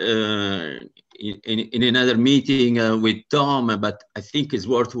comment in another meeting with Tom, but I think it's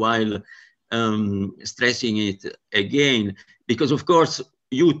worthwhile stressing it again, because of course,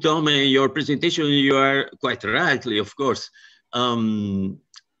 you, Tom, in your presentation, you are quite rightly, of course, underlining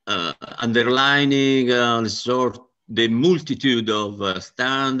the multitude of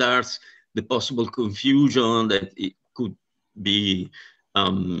standards, the possible confusion that it could be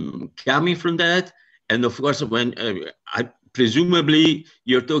coming from that. And of course, when presumably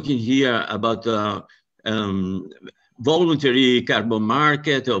you're talking here about voluntary carbon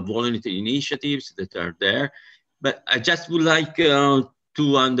market or voluntary initiatives that are there. But I just would like to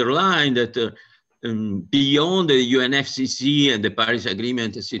underline that beyond the UNFCCC and the Paris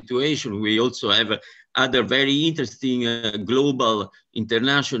Agreement situation, we also have other very interesting global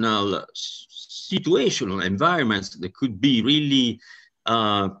international situational environments that could be really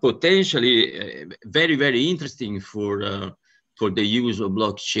potentially very, very interesting for the use of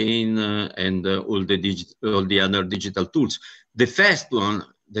blockchain and all the other digital tools. The first one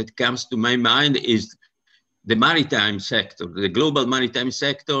that comes to my mind is the maritime sector, the global maritime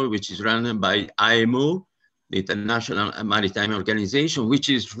sector, which is run by IMO, the International Maritime Organization, which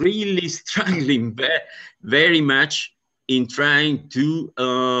is really struggling very much in trying to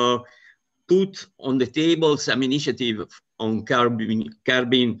put on the table some initiative on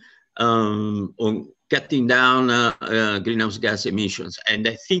on cutting down greenhouse gas emissions. And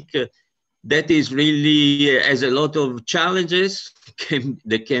I think that is really has a lot of challenges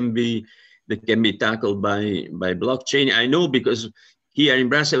that can be tackled by blockchain. I know because here in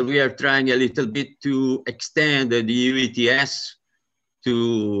Brussels, we are trying a little bit to extend the EU ETS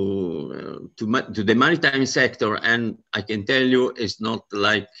to the maritime sector. And I can tell you it's not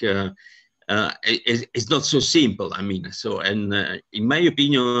like, it's not so simple. I mean, so, and in my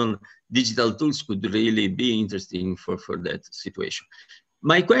opinion, digital tools could really be interesting for that situation.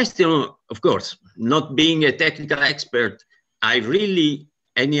 My question, of course, not being a technical expert, I really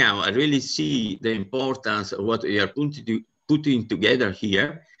see the importance of what we are putting together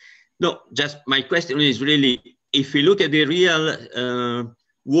here. No, just my question is really, if we look at the real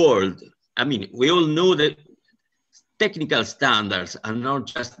world, I mean, we all know that technical standards are not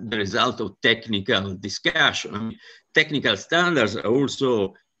just the result of technical discussion. I mean, technical standards are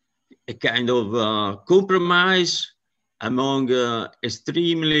also a kind of compromise among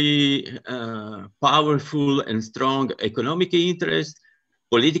extremely powerful and strong economic interests,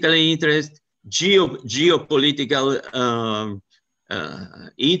 political interest, geopolitical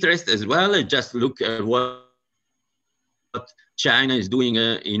interest as well. Just look at what China is doing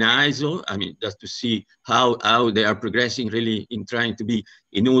in ISO. I mean, just to see how they are progressing really in trying to be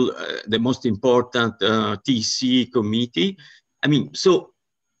in all the most important TC committee. I mean, so,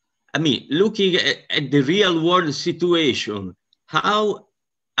 I mean, looking at the real world situation, how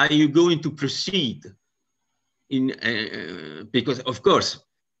are you going to proceed? Because of course,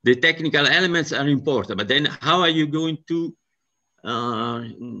 the technical elements are important, but then how are you going to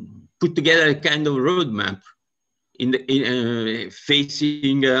put together a kind of roadmap in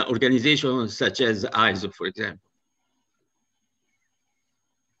facing organizations such as ISO, for example?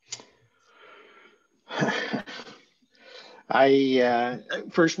 I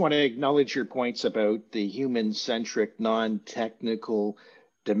first want to acknowledge your points about the human-centric, non-technical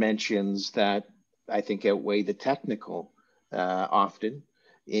dimensions that I think outweigh the technical often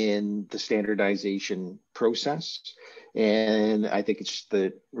in the standardization process. And I think it's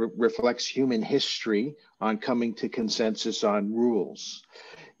reflects human history on coming to consensus on rules.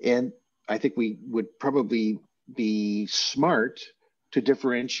 And I think we would probably be smart to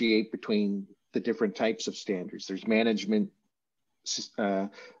differentiate between the different types of standards. There's management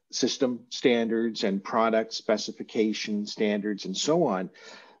system standards and product specification standards and so on.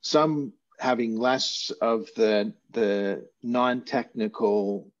 Some having less of the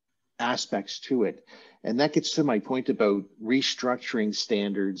non-technical aspects to it. And that gets to my point about restructuring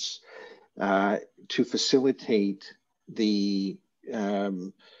standards to facilitate the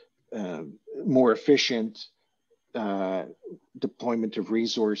more efficient deployment of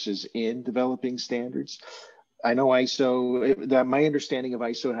resources in developing standards. I know ISO, that my understanding of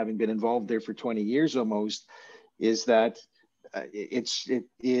ISO, having been involved there for 20 years almost, is that it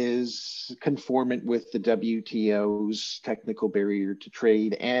is conformant with the WTO's technical barrier to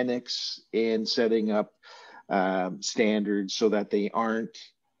trade annex in setting up standards so that they aren't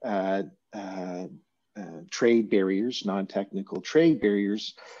trade barriers, non-technical trade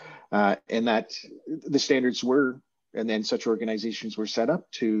barriers, and that the standards were, and then such organizations were set up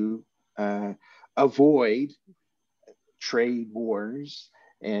to avoid trade wars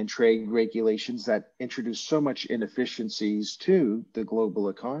and trade regulations that introduce so much inefficiencies to the global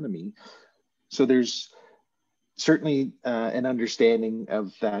economy. So there's certainly an understanding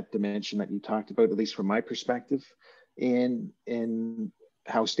of that dimension that you talked about, at least from my perspective, in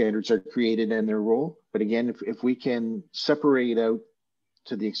how standards are created and their role. But again, if we can separate out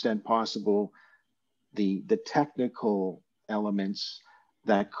to the extent possible the technical elements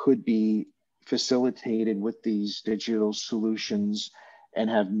that could be facilitated with these digital solutions and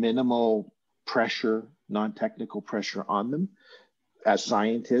have minimal pressure, non-technical pressure on them as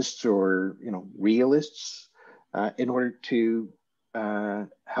scientists or realists, in order to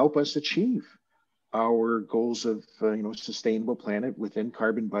help us achieve our goals of sustainable planet within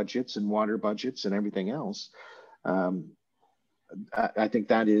carbon budgets and water budgets and everything else. I think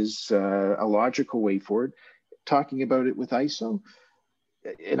that is a logical way forward. Talking about it with ISO,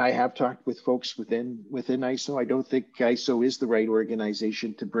 and I have talked with folks within ISO. I don't think ISO is the right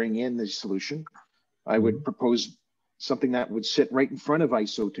organization to bring in the solution. I would propose something that would sit right in front of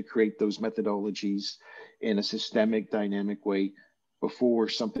ISO to create those methodologies in a systemic, dynamic way before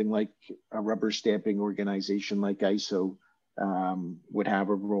something like a rubber stamping organization like ISO would have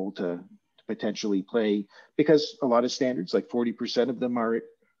a role to potentially play, because a lot of standards, like 40% of them, are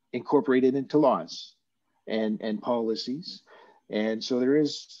incorporated into laws and policies. And so there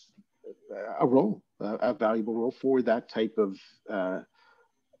is a role, a valuable role for that type of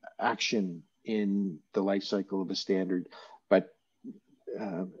action in the life cycle of a standard. But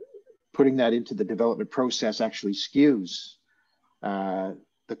putting that into the development process actually skews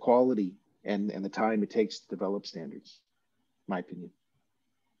the quality and the time it takes to develop standards, in my opinion.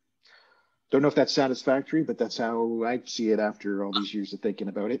 Don't know if that's satisfactory, but that's how I see it after all these years of thinking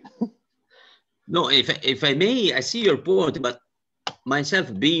about it. No, if I may, I see your point, but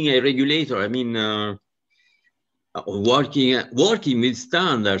myself being a regulator, I mean, working with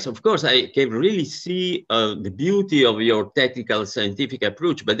standards, of course, I can really see the beauty of your technical scientific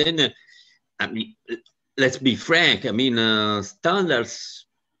approach. But then, I mean, let's be frank. I mean, standards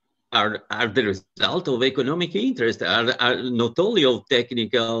are the result of economic interest, are not only of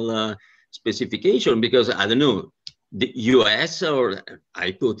technical specification, because I don't know, the US, or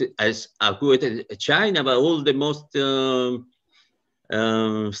I put it as I put it China, but all the most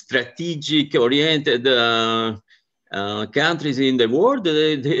strategic oriented countries in the world,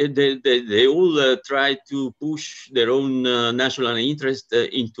 they all try to push their own national interest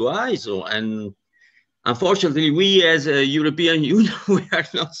into ISO. And unfortunately, we as a European Union, we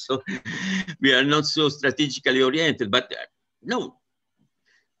are not so strategically oriented. But no,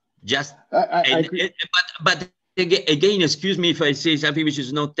 just I agree. But again, excuse me if I say something which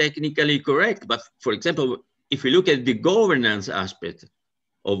is not technically correct. But for example, if we look at the governance aspect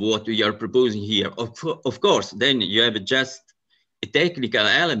of what we are proposing here, of course, then you have just a technical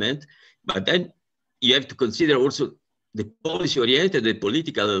element, but then you have to consider also the policy-oriented, the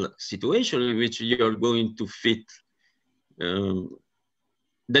political situation in which you are going to fit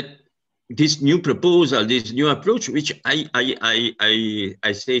that this new proposal, this new approach, which I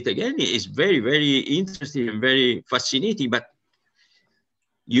say it again, is very, very interesting and very fascinating. But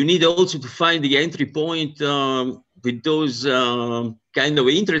you need also to find the entry point with those kind of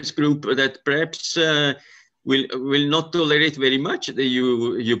interest group that perhaps will not tolerate very much that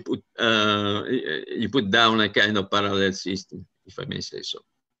you put down a kind of parallel system, if I may say so.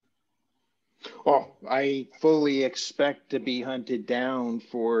 Well, I fully expect to be hunted down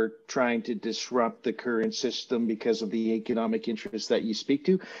for trying to disrupt the current system because of the economic interests that you speak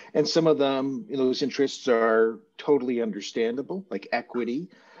to. And some of them, those interests are totally understandable, like equity.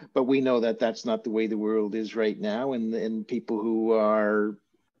 But we know that that's not the way the world is right now. And people who are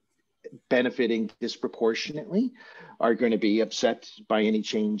benefiting disproportionately are going to be upset by any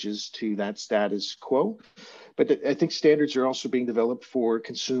changes to that status quo. But I think standards are also being developed for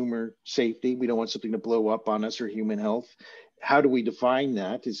consumer safety. We don't want something to blow up on us or human health. How do we define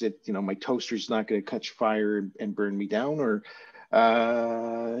that? Is it, my toaster's not going to catch fire and burn me down, or,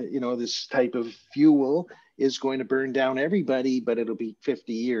 this type of fuel is going to burn down everybody, but it'll be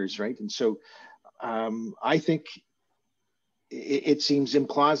 50 years, right? And so I think it seems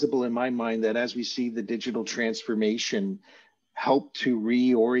implausible in my mind that as we see the digital transformation help to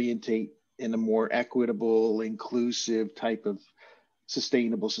reorientate in a more equitable, inclusive type of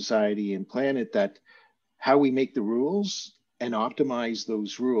sustainable society and planet, that how we make the rules and optimize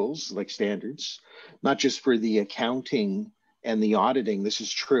those rules, like standards, not just for the accounting and the auditing, this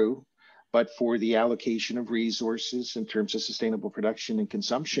is true, but for the allocation of resources in terms of sustainable production and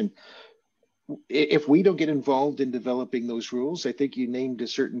consumption. If we don't get involved in developing those rules, I think you named a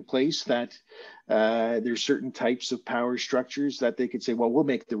certain place that there's certain types of power structures that they could say, well, we'll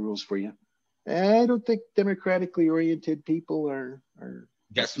make the rules for you. I don't think democratically oriented people are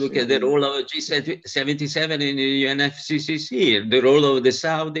Just look at the role of G77 in the UNFCCC, the role of the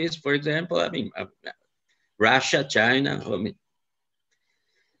Saudis, for example. I mean, Russia, China. I mean,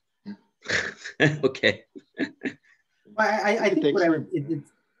 okay. I think what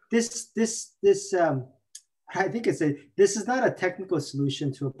I think this is not a technical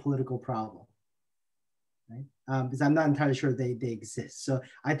solution to a political problem, right? Because I'm not entirely sure they exist. So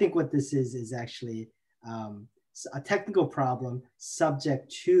I think what this is actually a technical problem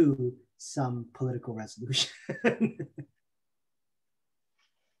subject to some political resolution.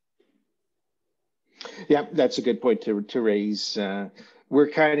 Yeah, that's a good point to raise. We're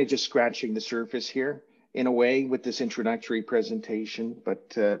kind of just scratching the surface here in a way with this introductory presentation,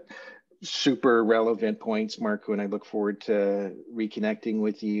 but super relevant points, Marco, and I look forward to reconnecting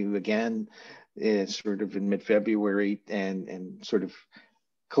with you again sort of in mid-February and sort of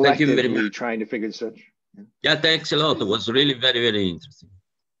collectively trying to figure this out. Yeah, thanks a lot. It was really very, very interesting.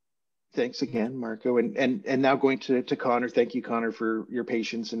 Thanks again, Marco. And now going to Connor. Thank you, Connor, for your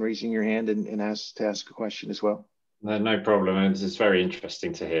patience and raising your hand and ask a question as well. No problem. And it's very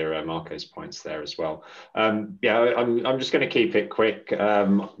interesting to hear Marco's points there as well. Yeah, I'm just going to keep it quick.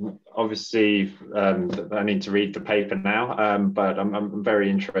 Obviously, I need to read the paper now, but I'm very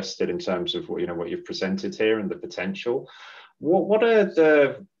interested in terms of what you've presented here and the potential. What are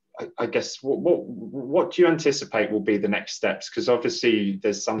the, I guess, what do you anticipate will be the next steps? Because obviously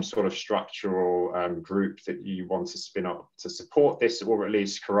there's some sort of structural group that you want to spin up to support this, or at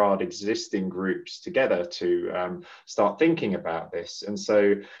least corral existing groups together to start thinking about this. And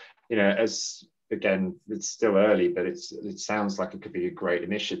so, as again, it's still early, but it sounds like it could be a great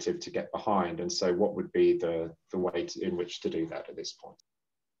initiative to get behind. And so what would be the way in which to do that at this point?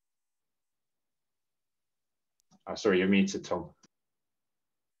 Sorry, you're muted, Tom.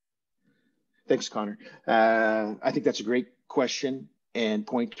 Thanks, Connor. I think that's a great question and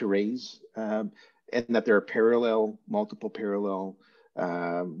point to raise, and that there are multiple parallel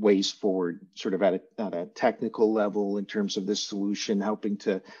ways forward, sort of at a technical level in terms of this solution, helping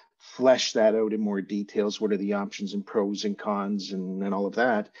to flesh that out in more details. What are the options and pros and cons and all of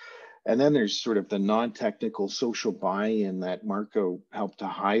that? And then there's sort of the non-technical social buy-in that Marco helped to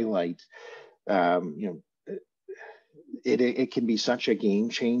highlight. It can be such a game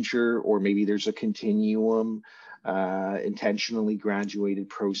changer, or maybe there's a continuum, intentionally graduated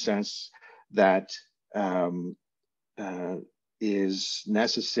process that is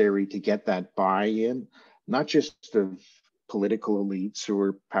necessary to get that buy-in, not just of political elites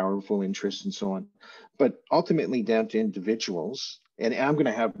or powerful interests and so on, but ultimately down to individuals. And I'm going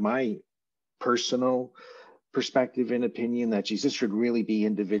to have my personal perspective and opinion that this should really be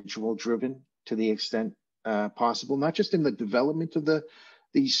individual driven to the extent possible, not just in the development of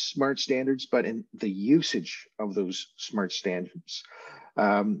these smart standards, but in the usage of those smart standards.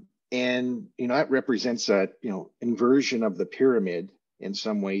 And that represents a inversion of the pyramid in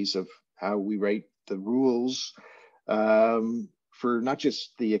some ways of how we write the rules for not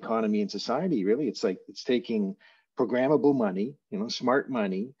just the economy and society. Really, it's taking programmable money, smart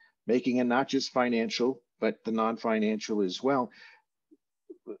money, making it not just financial but the non-financial as well.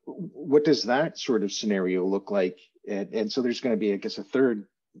 What does that sort of scenario look like? And so there's going to be, I guess, a third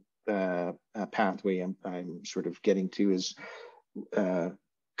pathway I'm sort of getting to is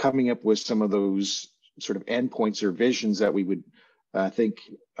coming up with some of those sort of endpoints or visions that we would think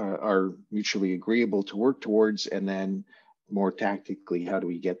are mutually agreeable to work towards, and then more tactically, how do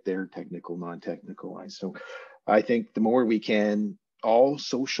we get there, technical, non-technical wise. So I think the more we can all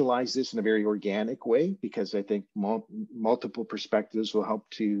socialize this in a very organic way, because I think multiple perspectives will help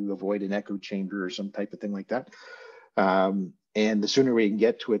to avoid an echo chamber or some type of thing like that. And the sooner we can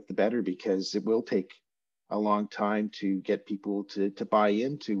get to it, the better, because it will take a long time to get people to buy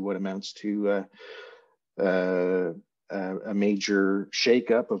into what amounts to a major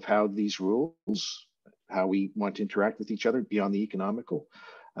shakeup of how these rules, how we want to interact with each other beyond the economical,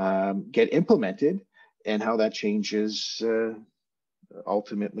 get implemented, and how that changes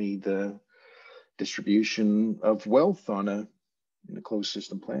ultimately the distribution of wealth in a closed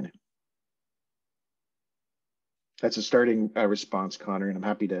system planet. That's a starting response, Connor, and I'm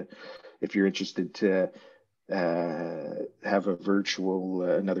happy to, if you're interested, to have a virtual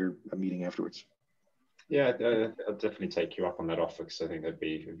another meeting afterwards. Yeah, I'll definitely take you up on that offer, because I think it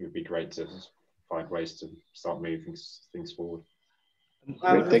would be great to find ways to start moving things forward.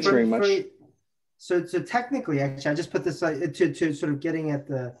 Great, thanks very much. So technically, actually, I just put this to sort of getting at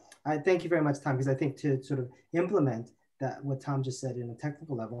I thank you very much, Tom, because I think to sort of implement that what Tom just said in a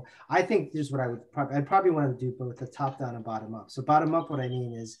technical level. I think here's what I'd probably want to do both the top down and bottom up. So bottom up, what I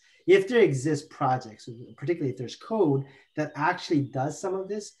mean is if there exist projects, particularly if there's code that actually does some of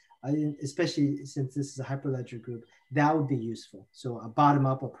this, especially since this is a Hyperledger group, that would be useful. So a bottom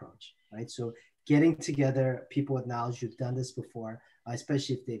up approach, right? So getting together people with knowledge who've done this before,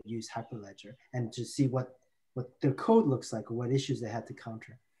 especially if they've used Hyperledger, and to see what their code looks like or what issues they had to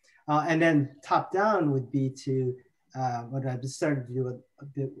counter. And then top down would be to, what I've started to do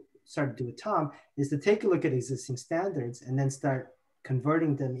with Tom, is to take a look at existing standards and then start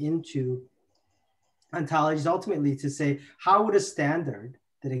converting them into ontologies, ultimately to say, how would a standard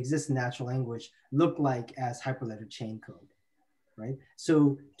that exists in natural language look like as Hyperledger chain code, right?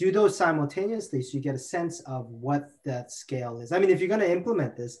 So do those simultaneously so you get a sense of what that scale is. I mean, if you're going to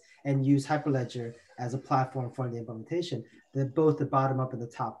implement this and use Hyperledger as a platform for the implementation, then both the bottom up and the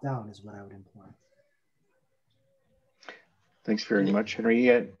top down is what I would employ. Thanks very much,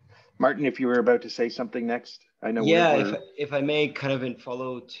 Henry. Martin, if you were about to say something next, I know. Yeah, if I may kind of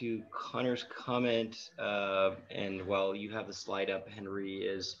follow to Connor's comment, and while you have the slide up, Henry,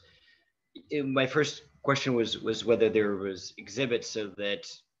 my first question was whether there was exhibits so that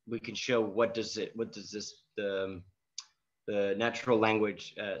we can show what does the natural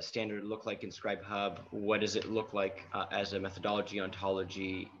language standard look like in Scribe Hub? What does it look like as a methodology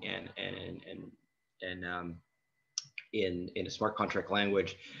ontology and in a smart contract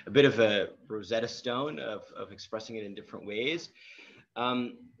language, a bit of a Rosetta Stone of expressing it in different ways.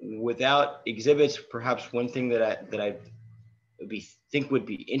 Without exhibits, perhaps one thing that I think would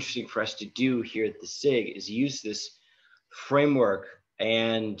be interesting for us to do here at the SIG is use this framework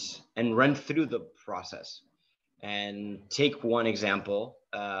and run through the process and take one example,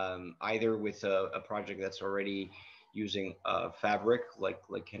 either with a project that's already using Fabric,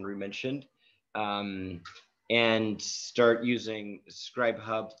 like Henry mentioned, and start using Scribe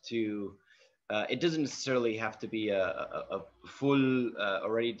Hub to, it doesn't necessarily have to be a full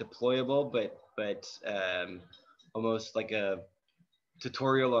already deployable, but almost like a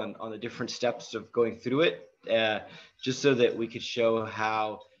tutorial on the different steps of going through it, just so that we could show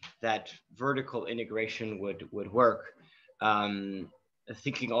how that vertical integration would work.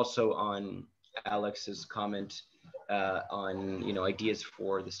 Thinking also on Alex's comment on ideas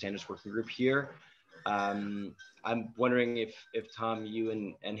for the standards working group here. I'm wondering if Tom,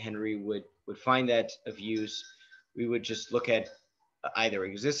 you and Henry would find that of use. We would just look at either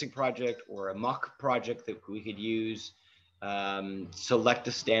existing project or a mock project that we could use, select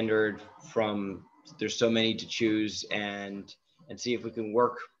a standard from, there's so many to choose, and see if we can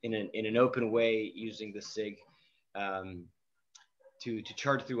work in an open way using the SIG to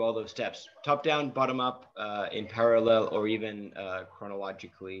chart through all those steps, top down, bottom up, in parallel, or even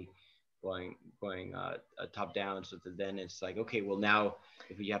chronologically going top down, so that then it's like, okay, well now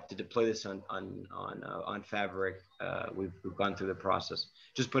if you have to deploy this on Fabric, we've gone through the process.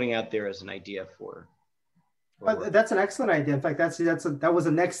 Just putting out there as an idea for that's an excellent idea. In fact, that was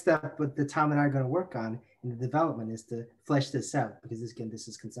the next step that Tom and I are going to work on in the development, is to flesh this out, because this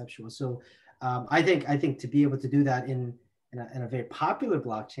is conceptual. So I think to be able to do that in a very popular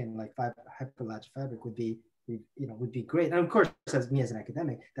blockchain like Hyperledger Fabric would be great. And of course, as an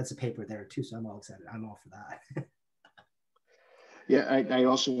academic, that's a paper there too. So I'm all excited. I'm all for that. Yeah, I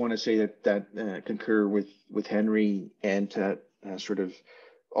also want to say that concur with Henry, and to sort of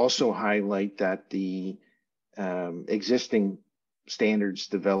also highlight that the existing standards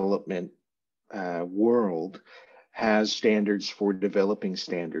development world has standards for developing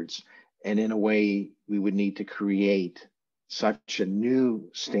standards. And in a way, we would need to create such a new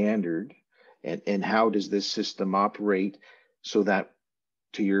standard. And how does this system operate, so that,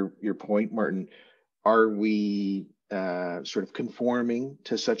 to your point, Martin, are we sort of conforming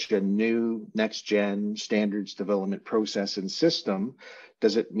to such a new next-gen standards development process and system?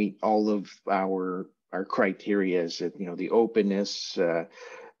 Does it meet all of our criteria? Is it, the openness, the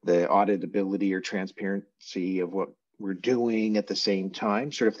auditability or transparency of what we're doing at the same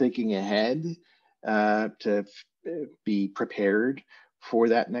time, sort of thinking ahead to be prepared for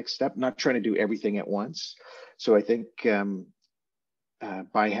that next step, not trying to do everything at once. So I think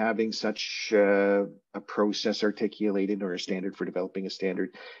by having such a process articulated, or a standard for developing a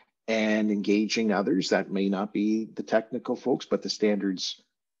standard, and engaging others that may not be the technical folks, but the standards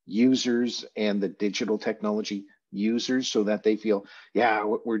users and the digital technology users, so that they feel, yeah,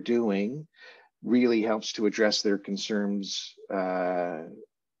 what we're doing really helps to address their concerns,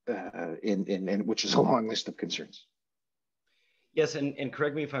 in which is a long list of concerns. Yes, and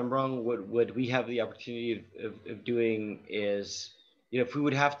correct me if I'm wrong, what we have the opportunity of doing is, if we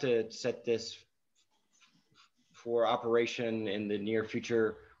would have to set this for operation in the near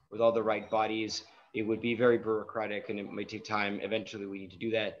future with all the right bodies. It would be very bureaucratic and it might take time. Eventually we need to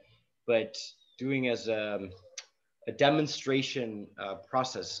do that. But doing as a demonstration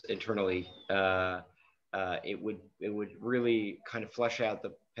process internally, it would really kind of flesh out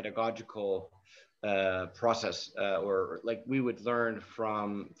the pedagogical process, or like we would learn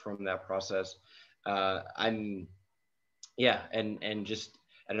from that process. And just,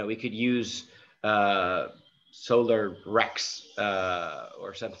 I don't know, we could use solar Rex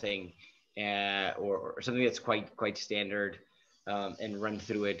or something, or something that's quite standard, and run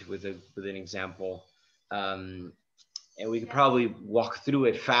through it with an example. And we could probably walk through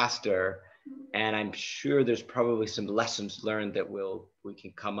it faster. And I'm sure there's probably some lessons learned that we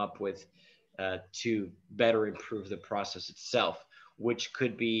can come up with to better improve the process itself, which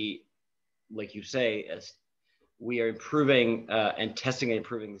could be, like you say, as we are improving and testing and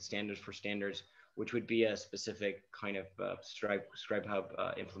improving the standards for standards, which would be a specific kind of Scribe Hub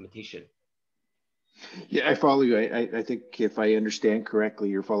implementation. Yeah, I follow you. I think if I understand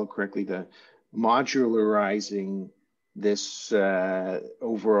correctly or follow correctly, the modularizing this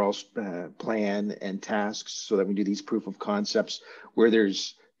overall plan and tasks so that we do these proof of concepts where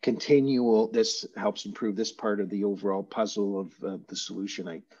there's continual, this helps improve this part of the overall puzzle of the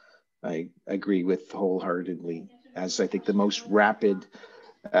solution. I agree with wholeheartedly, as I think the most rapid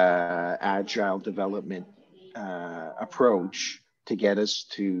agile development approach to get us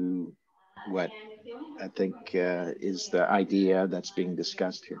to what I think is the idea that's being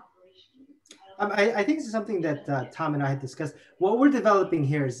discussed here. I think this is something that Tom and I had discussed. What we're developing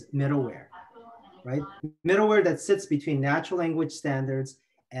here is middleware, right? Middleware that sits between natural language standards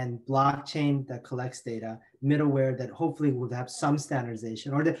and blockchain that collects data, middleware that hopefully will have some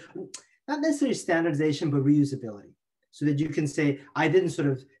standardization, or not necessarily standardization, but reusability. So that you can say, I didn't sort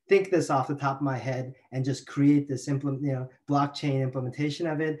of think this off the top of my head and just create this blockchain implementation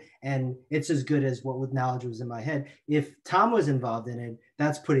of it, and it's as good as what knowledge was in my head. If Tom was involved in it,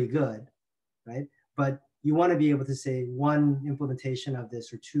 that's pretty good, right? But you want to be able to say one implementation of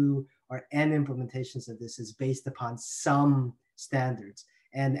this or two or n implementations of this is based upon some standards.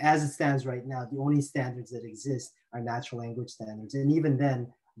 And as it stands right now, the only standards that exist are natural language standards. And even then,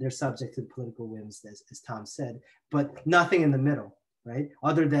 they're subject to political whims, as Tom said, but nothing in the middle, right?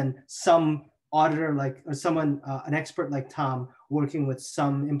 Other than some auditor or someone, an expert like Tom, working with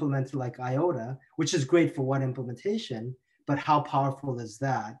some implementer like IOTA, which is great for one implementation, but how powerful is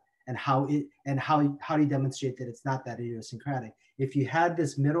that? And how do you demonstrate that it's not that idiosyncratic? If you had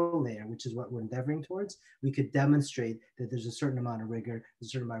this middle layer, which is what we're endeavoring towards, we could demonstrate that there's a certain amount of rigor, a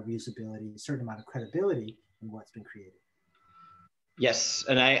certain amount of reusability, a certain amount of credibility in what's been created. Yes,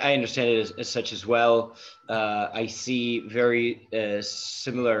 and I understand it as such as well. I see very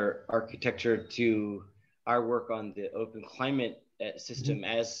similar architecture to our work on the open climate system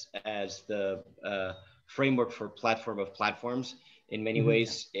as the framework for platform of platforms. In many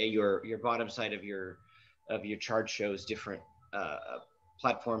ways, your bottom side of your chart shows different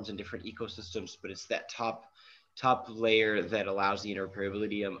platforms and different ecosystems, but it's that top layer that allows the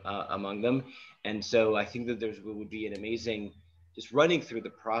interoperability among them. And so I think that there would be an amazing, just running through the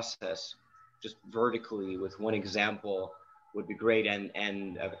process just vertically with one example would be great.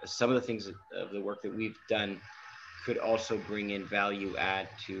 And some of the things of the work that we've done could also bring in value add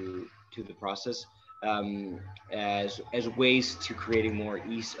to the process, as ways to creating more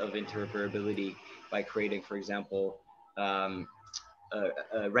ease of interoperability by creating, for example,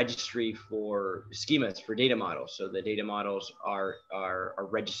 a registry for schemas for data models. So the data models are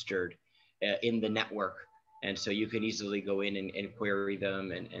registered in the network. And so you can easily go in and query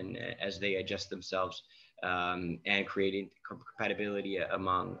them and as they adjust themselves, and creating compatibility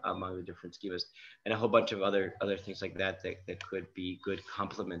among the different schemas, and a whole bunch of other things like that could be good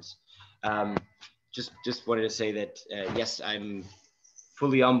complements. Just wanted to say that yes, I'm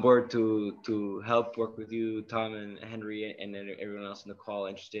fully on board to help work with you, Tom and Henry, and then everyone else in the call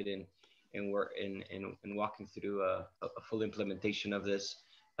interested in walking through a full implementation of this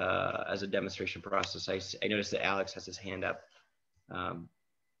as a demonstration process. I noticed that Alex has his hand up. But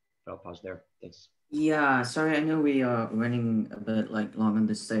I'll pause there. Thanks. Yeah, sorry, I know we are running a bit long on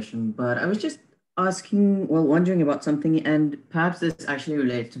this session, but I was just wondering about something, and perhaps this actually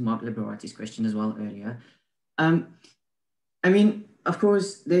relates to Mark Liberati's question as well earlier. I mean, of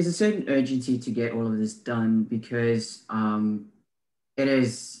course, there's a certain urgency to get all of this done because it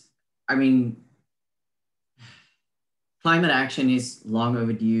is, I mean, climate action is long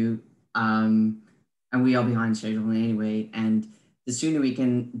overdue, and we are behind schedule anyway. And the sooner we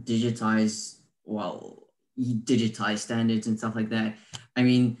can digitize standards and stuff like that, I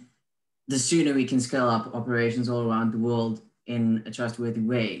mean, the sooner we can scale up operations all around the world in a trustworthy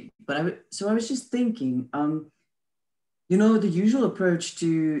way. But so I was just thinking, you know, the usual approach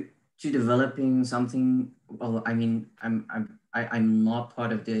to developing something. Well, I mean, I'm not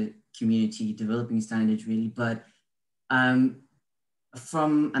part of the community developing standards really, but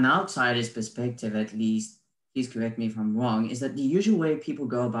from an outsider's perspective, at least, please correct me if I'm wrong, is that the usual way people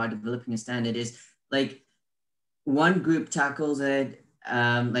go about developing a standard is like one group tackles it,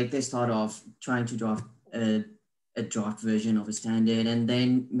 like they start off trying to draft a draft version of a standard, and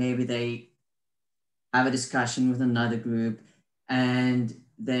then maybe they have a discussion with another group, and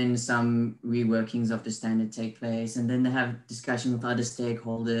then some reworkings of the standard take place, and then they have discussion with other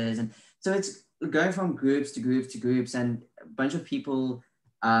stakeholders. And so it's going from groups to groups to groups, and a bunch of people,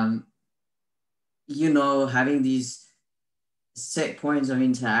 you know, having these set points of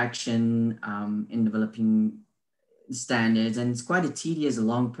interaction in developing standards. And it's quite a tedious,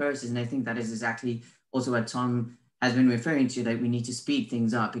 long process. And I think that is exactly also what Tom has been referring to, that we need to speed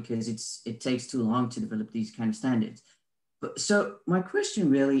things up because it takes too long to develop these kind of standards. So my question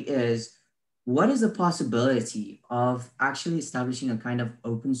really is, what is the possibility of actually establishing a kind of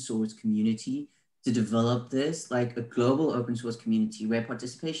open source community to develop this, like a global open source community where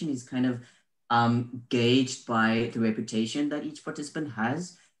participation is kind of gauged by the reputation that each participant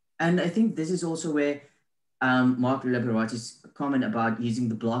has? And I think this is also where Mark Liberati's comment about using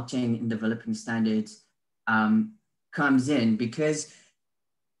the blockchain in developing standards comes in, because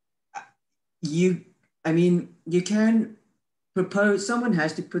you can propose, someone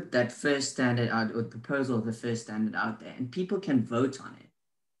has to put that first standard out, or the proposal of the first standard out there, and people can vote on it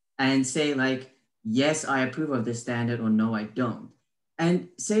and say like, yes, I approve of this standard, or no, I don't. And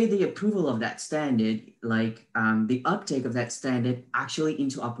say the approval of that standard, like the uptake of that standard actually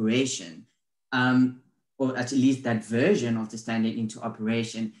into operation, or at least that version of the standard into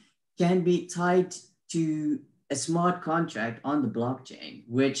operation, can be tied to a smart contract on the blockchain,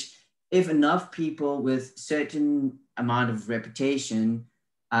 which if enough people with certain amount of reputation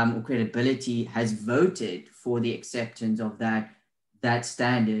or credibility has voted for the acceptance of that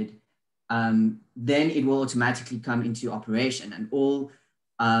standard, then it will automatically come into operation, and all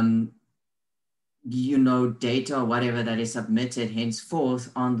you know, data or whatever that is submitted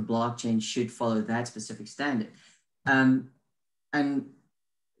henceforth on the blockchain should follow that specific standard. And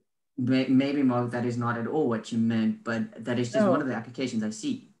maybe, Mark, that is not at all what you meant, but that is just one of the applications I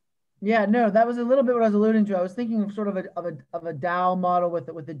see. Yeah, no, that was a little bit what I was alluding to. I was thinking of sort of a DAO model with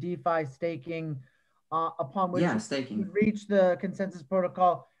the DeFi staking, upon which you reach the consensus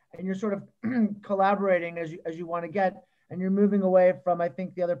protocol, and you're sort of collaborating as you want to get, and you're moving away from, I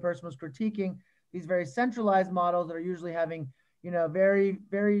think the other person was critiquing these very centralized models that are usually having, you know, very,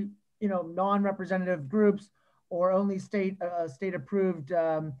 very, you know, non-representative groups or only state approved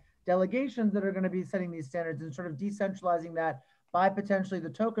delegations that are going to be setting these standards, and sort of decentralizing that by potentially the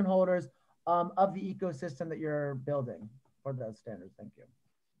token holders of the ecosystem that you're building for those standards. Thank you.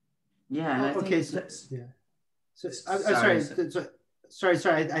 Yeah. Okay. So I'm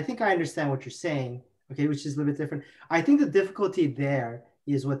sorry. I think I understand what you're saying. Okay, which is a little bit different. I think the difficulty there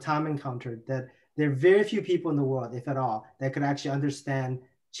is what Tom encountered, that there are very few people in the world, if at all, that could actually understand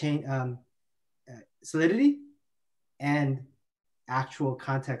chain solidity and actual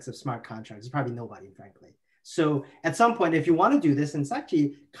context of smart contracts. There's probably nobody, frankly. So at some point, if you want to do this, and it's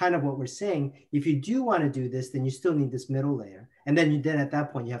actually kind of what we're saying, if you do want to do this, then you still need this middle layer. And then at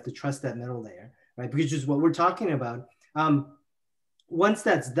that point, you have to trust that middle layer, right? Because just what we're talking about. Once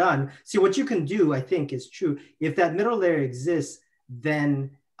that's done, see what you can do, I think is true. If that middle layer exists,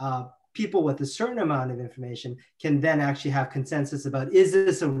 then people with a certain amount of information can then actually have consensus about, is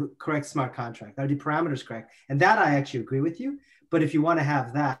this a correct smart contract? Are the parameters correct? And that I actually agree with you. But if you want to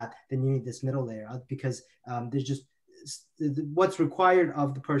have that, then you need this middle layer, because there's just what's required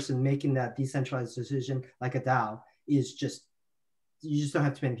of the person making that decentralized decision, like a DAO, is just, you just don't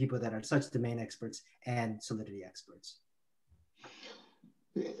have too many people that are such domain experts and solidity experts.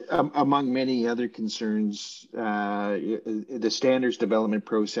 Among many other concerns, the standards development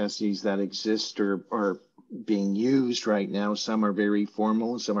processes that exist or are being used right now, some are very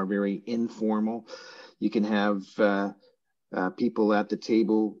formal, some are very informal. You can have people at the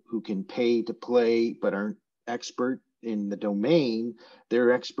table who can pay to play but aren't expert in the domain.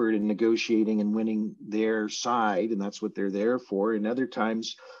 They're expert in negotiating and winning their side, and that's what they're there for. And other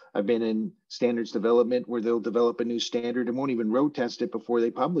times, I've been in standards development where they'll develop a new standard and won't even road test it before they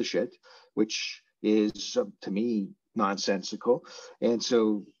publish it, which is, to me, nonsensical. And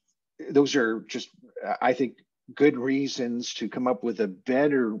so those are just, I think, good reasons to come up with a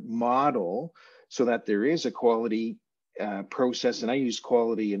better model so that there is a quality process, and I use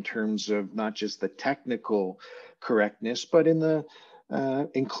quality in terms of not just the technical correctness, but in the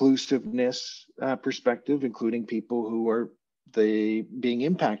inclusiveness perspective, including people who are being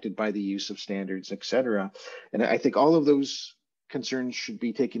impacted by the use of standards, et cetera. And I think all of those concerns should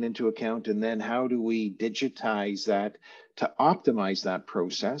be taken into account. And then how do we digitize that to optimize that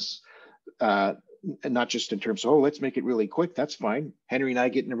process? And not just in terms of, oh, let's make it really quick. That's fine. Henry and I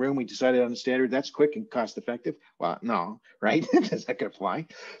get in a room, we decided on a standard that's quick and cost effective. Well, no, right? That's not going to fly.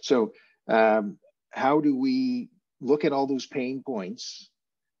 So how do we look at all those pain points,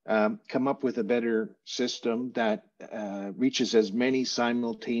 come up with a better system that reaches as many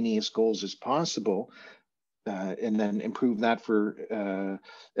simultaneous goals as possible, and then improve that for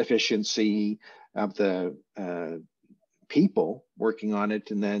efficiency of the people working on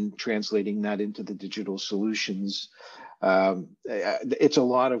it, and then translating that into the digital solutions. It's a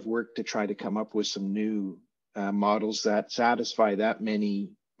lot of work to try to come up with some new models that satisfy that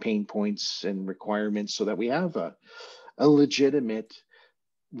many pain points and requirements, so that we have a legitimate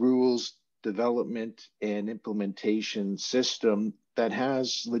rules development and implementation system that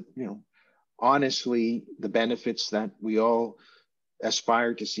has, honestly, the benefits that we all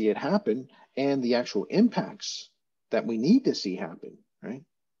aspire to see it happen, and the actual impacts that we need to see happen, right?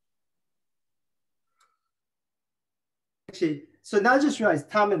 Actually, so now I just realized,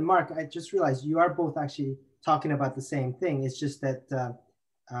 Tom and Mark, I just realized you are both actually talking about the same thing. It's just that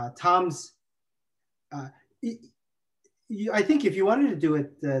Tom's, I think if you wanted to do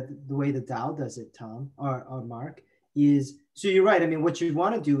it the way the DAO does it, Tom or Mark, is, so you're right. I mean, what you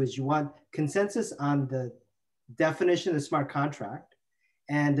want to do is you want consensus on the definition of smart contract,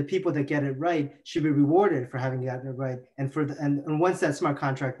 and the people that get it right should be rewarded for having gotten it right. And and once that smart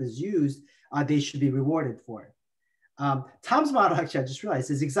contract is used, they should be rewarded for it. Tom's model, actually, I just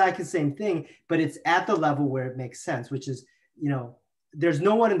realized, is exactly the same thing, but it's at the level where it makes sense, which is, there's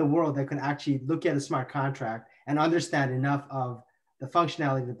no one in the world that can actually look at a smart contract and understand enough of the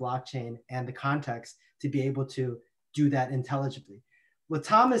functionality of the blockchain and the context to be able to do that intelligibly. What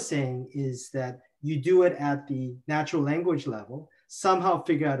Tom is saying is that you do it at the natural language level, somehow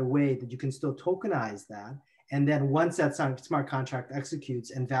figure out a way that you can still tokenize that. And then once that smart contract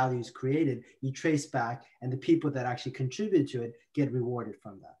executes and value is created, you trace back, and the people that actually contribute to it get rewarded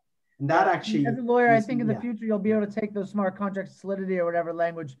from that. And that actually— as a lawyer, I think in the future, you'll be able to take those smart contracts, Solidity or whatever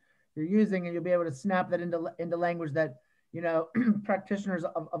language you're using, and you'll be able to snap that into language that, practitioners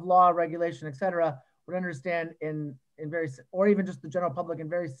of law, regulation, et cetera, would understand in very, or even just the general public in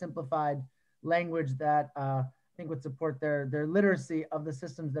very simplified language that I think would support their literacy of the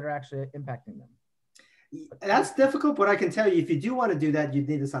systems that are actually impacting them. That's difficult, but I can tell you, if you do want to do that, you'd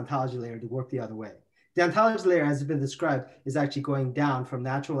need this ontology layer to work the other way. The ontology layer, as has been described, is actually going down from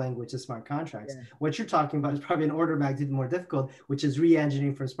natural language to smart contracts. Yeah. What you're talking about is probably an order of magnitude more difficult, which is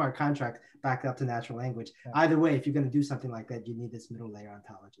re-engineering from smart contract back up to natural language. Yeah. Either way, if you're going to do something like that, you need this middle layer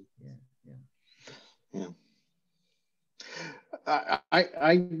ontology. Yeah.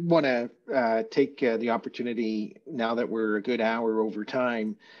 I want to take the opportunity, now that we're a good hour over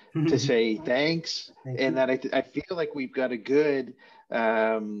time, to say thanks. And that I feel like we've got a good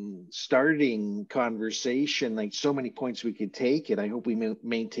starting conversation, like so many points we could take, and I hope we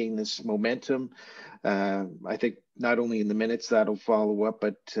maintain this momentum. I think not only in the minutes that'll follow up,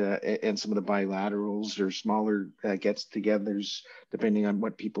 but and some of the bilaterals or smaller gets-togethers, depending on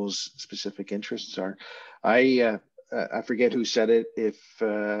what people's specific interests are. I forget who said it. If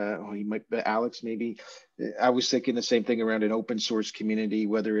he might be Alex, maybe. I was thinking the same thing around an open source community,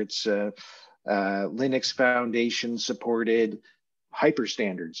 whether it's Linux Foundation supported hyper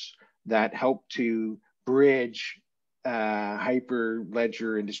standards that help to bridge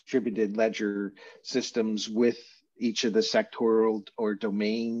Hyperledger and distributed ledger systems with each of the sectoral or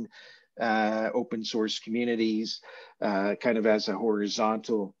domain open source communities, kind of as a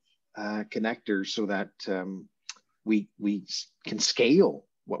horizontal connector, so that we can scale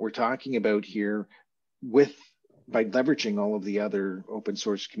what we're talking about here by leveraging all of the other open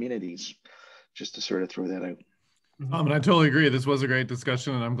source communities, just to sort of throw that out. And I totally agree. This was a great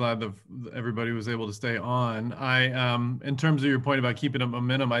discussion, and I'm glad that everybody was able to stay on. In terms of your point about keeping up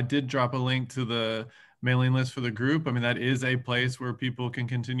momentum, I did drop a link to the mailing list for the group. I mean, that is a place where people can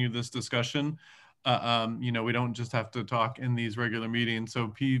continue this discussion. We don't just have to talk in these regular meetings.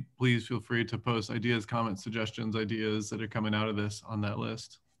 So please feel free to post ideas, comments, suggestions, ideas that are coming out of this on that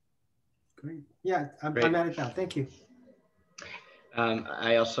list. Great. Yeah, I'm at it now. Thank you.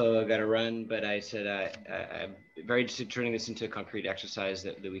 I also got to run, but I said I'm very interested in turning this into a concrete exercise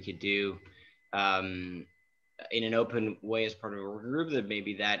that we could do in an open way as part of a working group, that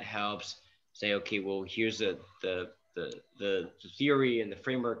maybe that helps say, okay, well, here's the theory and the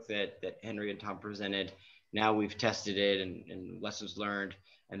framework that Henry and Tom presented. Now we've tested it and lessons learned,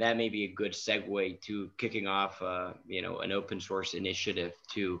 and that may be a good segue to kicking off, you know, an open source initiative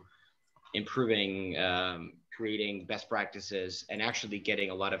to improving, creating best practices, and actually getting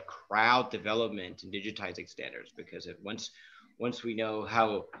a lot of crowd development and digitizing standards. Because once we know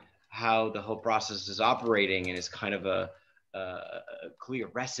how the whole process is operating and it's kind of a clear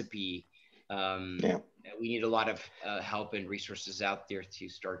recipe, we need a lot of help and resources out there to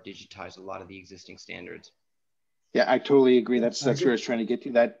start digitize a lot of the existing standards. Yeah, I totally agree. That's where I was trying to get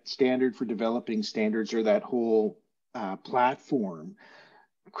to, that standard for developing standards, or that whole platform,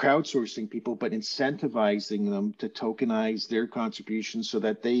 crowdsourcing people, but incentivizing them to tokenize their contributions so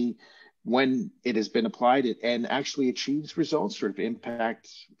that they, when it has been applied and actually achieves results, sort of impact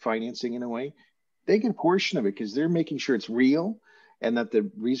financing in a way, they get a portion of it because they're making sure it's real and that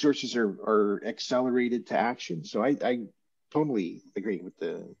the resources are accelerated to action. So I totally agree with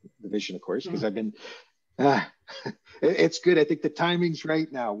the vision, of course, because I've been, it's good. I think the timing's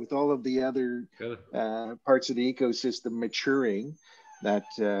right now with all of the other parts of the ecosystem maturing, that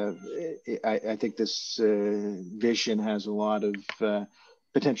I think this vision has a lot of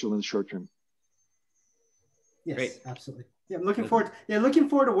potential in the short term. Yes, Great. absolutely. Yeah, I'm looking forward. Yeah, looking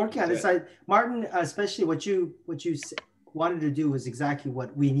forward to working on this. Martin, especially what you wanted to do was exactly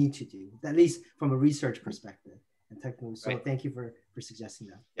what we need to do, at least from a research perspective and technical. So thank you for suggesting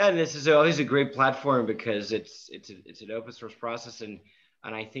that. Yeah, and this is always a great platform because it's an open source process, and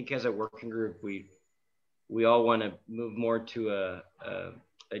I think as a working group we all want to move more to a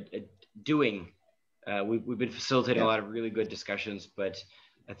doing. We've been facilitating a lot of really good discussions, but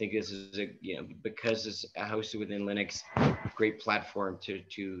I think this is because it's hosted within Linux, a great platform to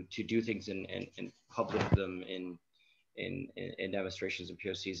do things and publish them in demonstrations and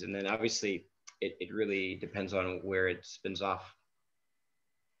POCs. And then obviously it really depends on where it spins off.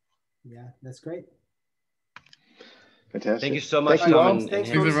 Yeah, that's great. Fantastic. Thank you so much, Thank Tom. you all. Thanks,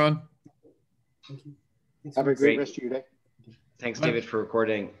 everyone. Thank you. Have a great rest of your day. Thanks, David, for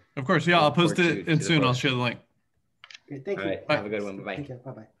recording. Of course, yeah, I'll post it and soon I'll share the link. Great, thank you. All right, have a good one. Bye-bye. Take care.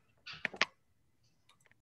 Bye-bye.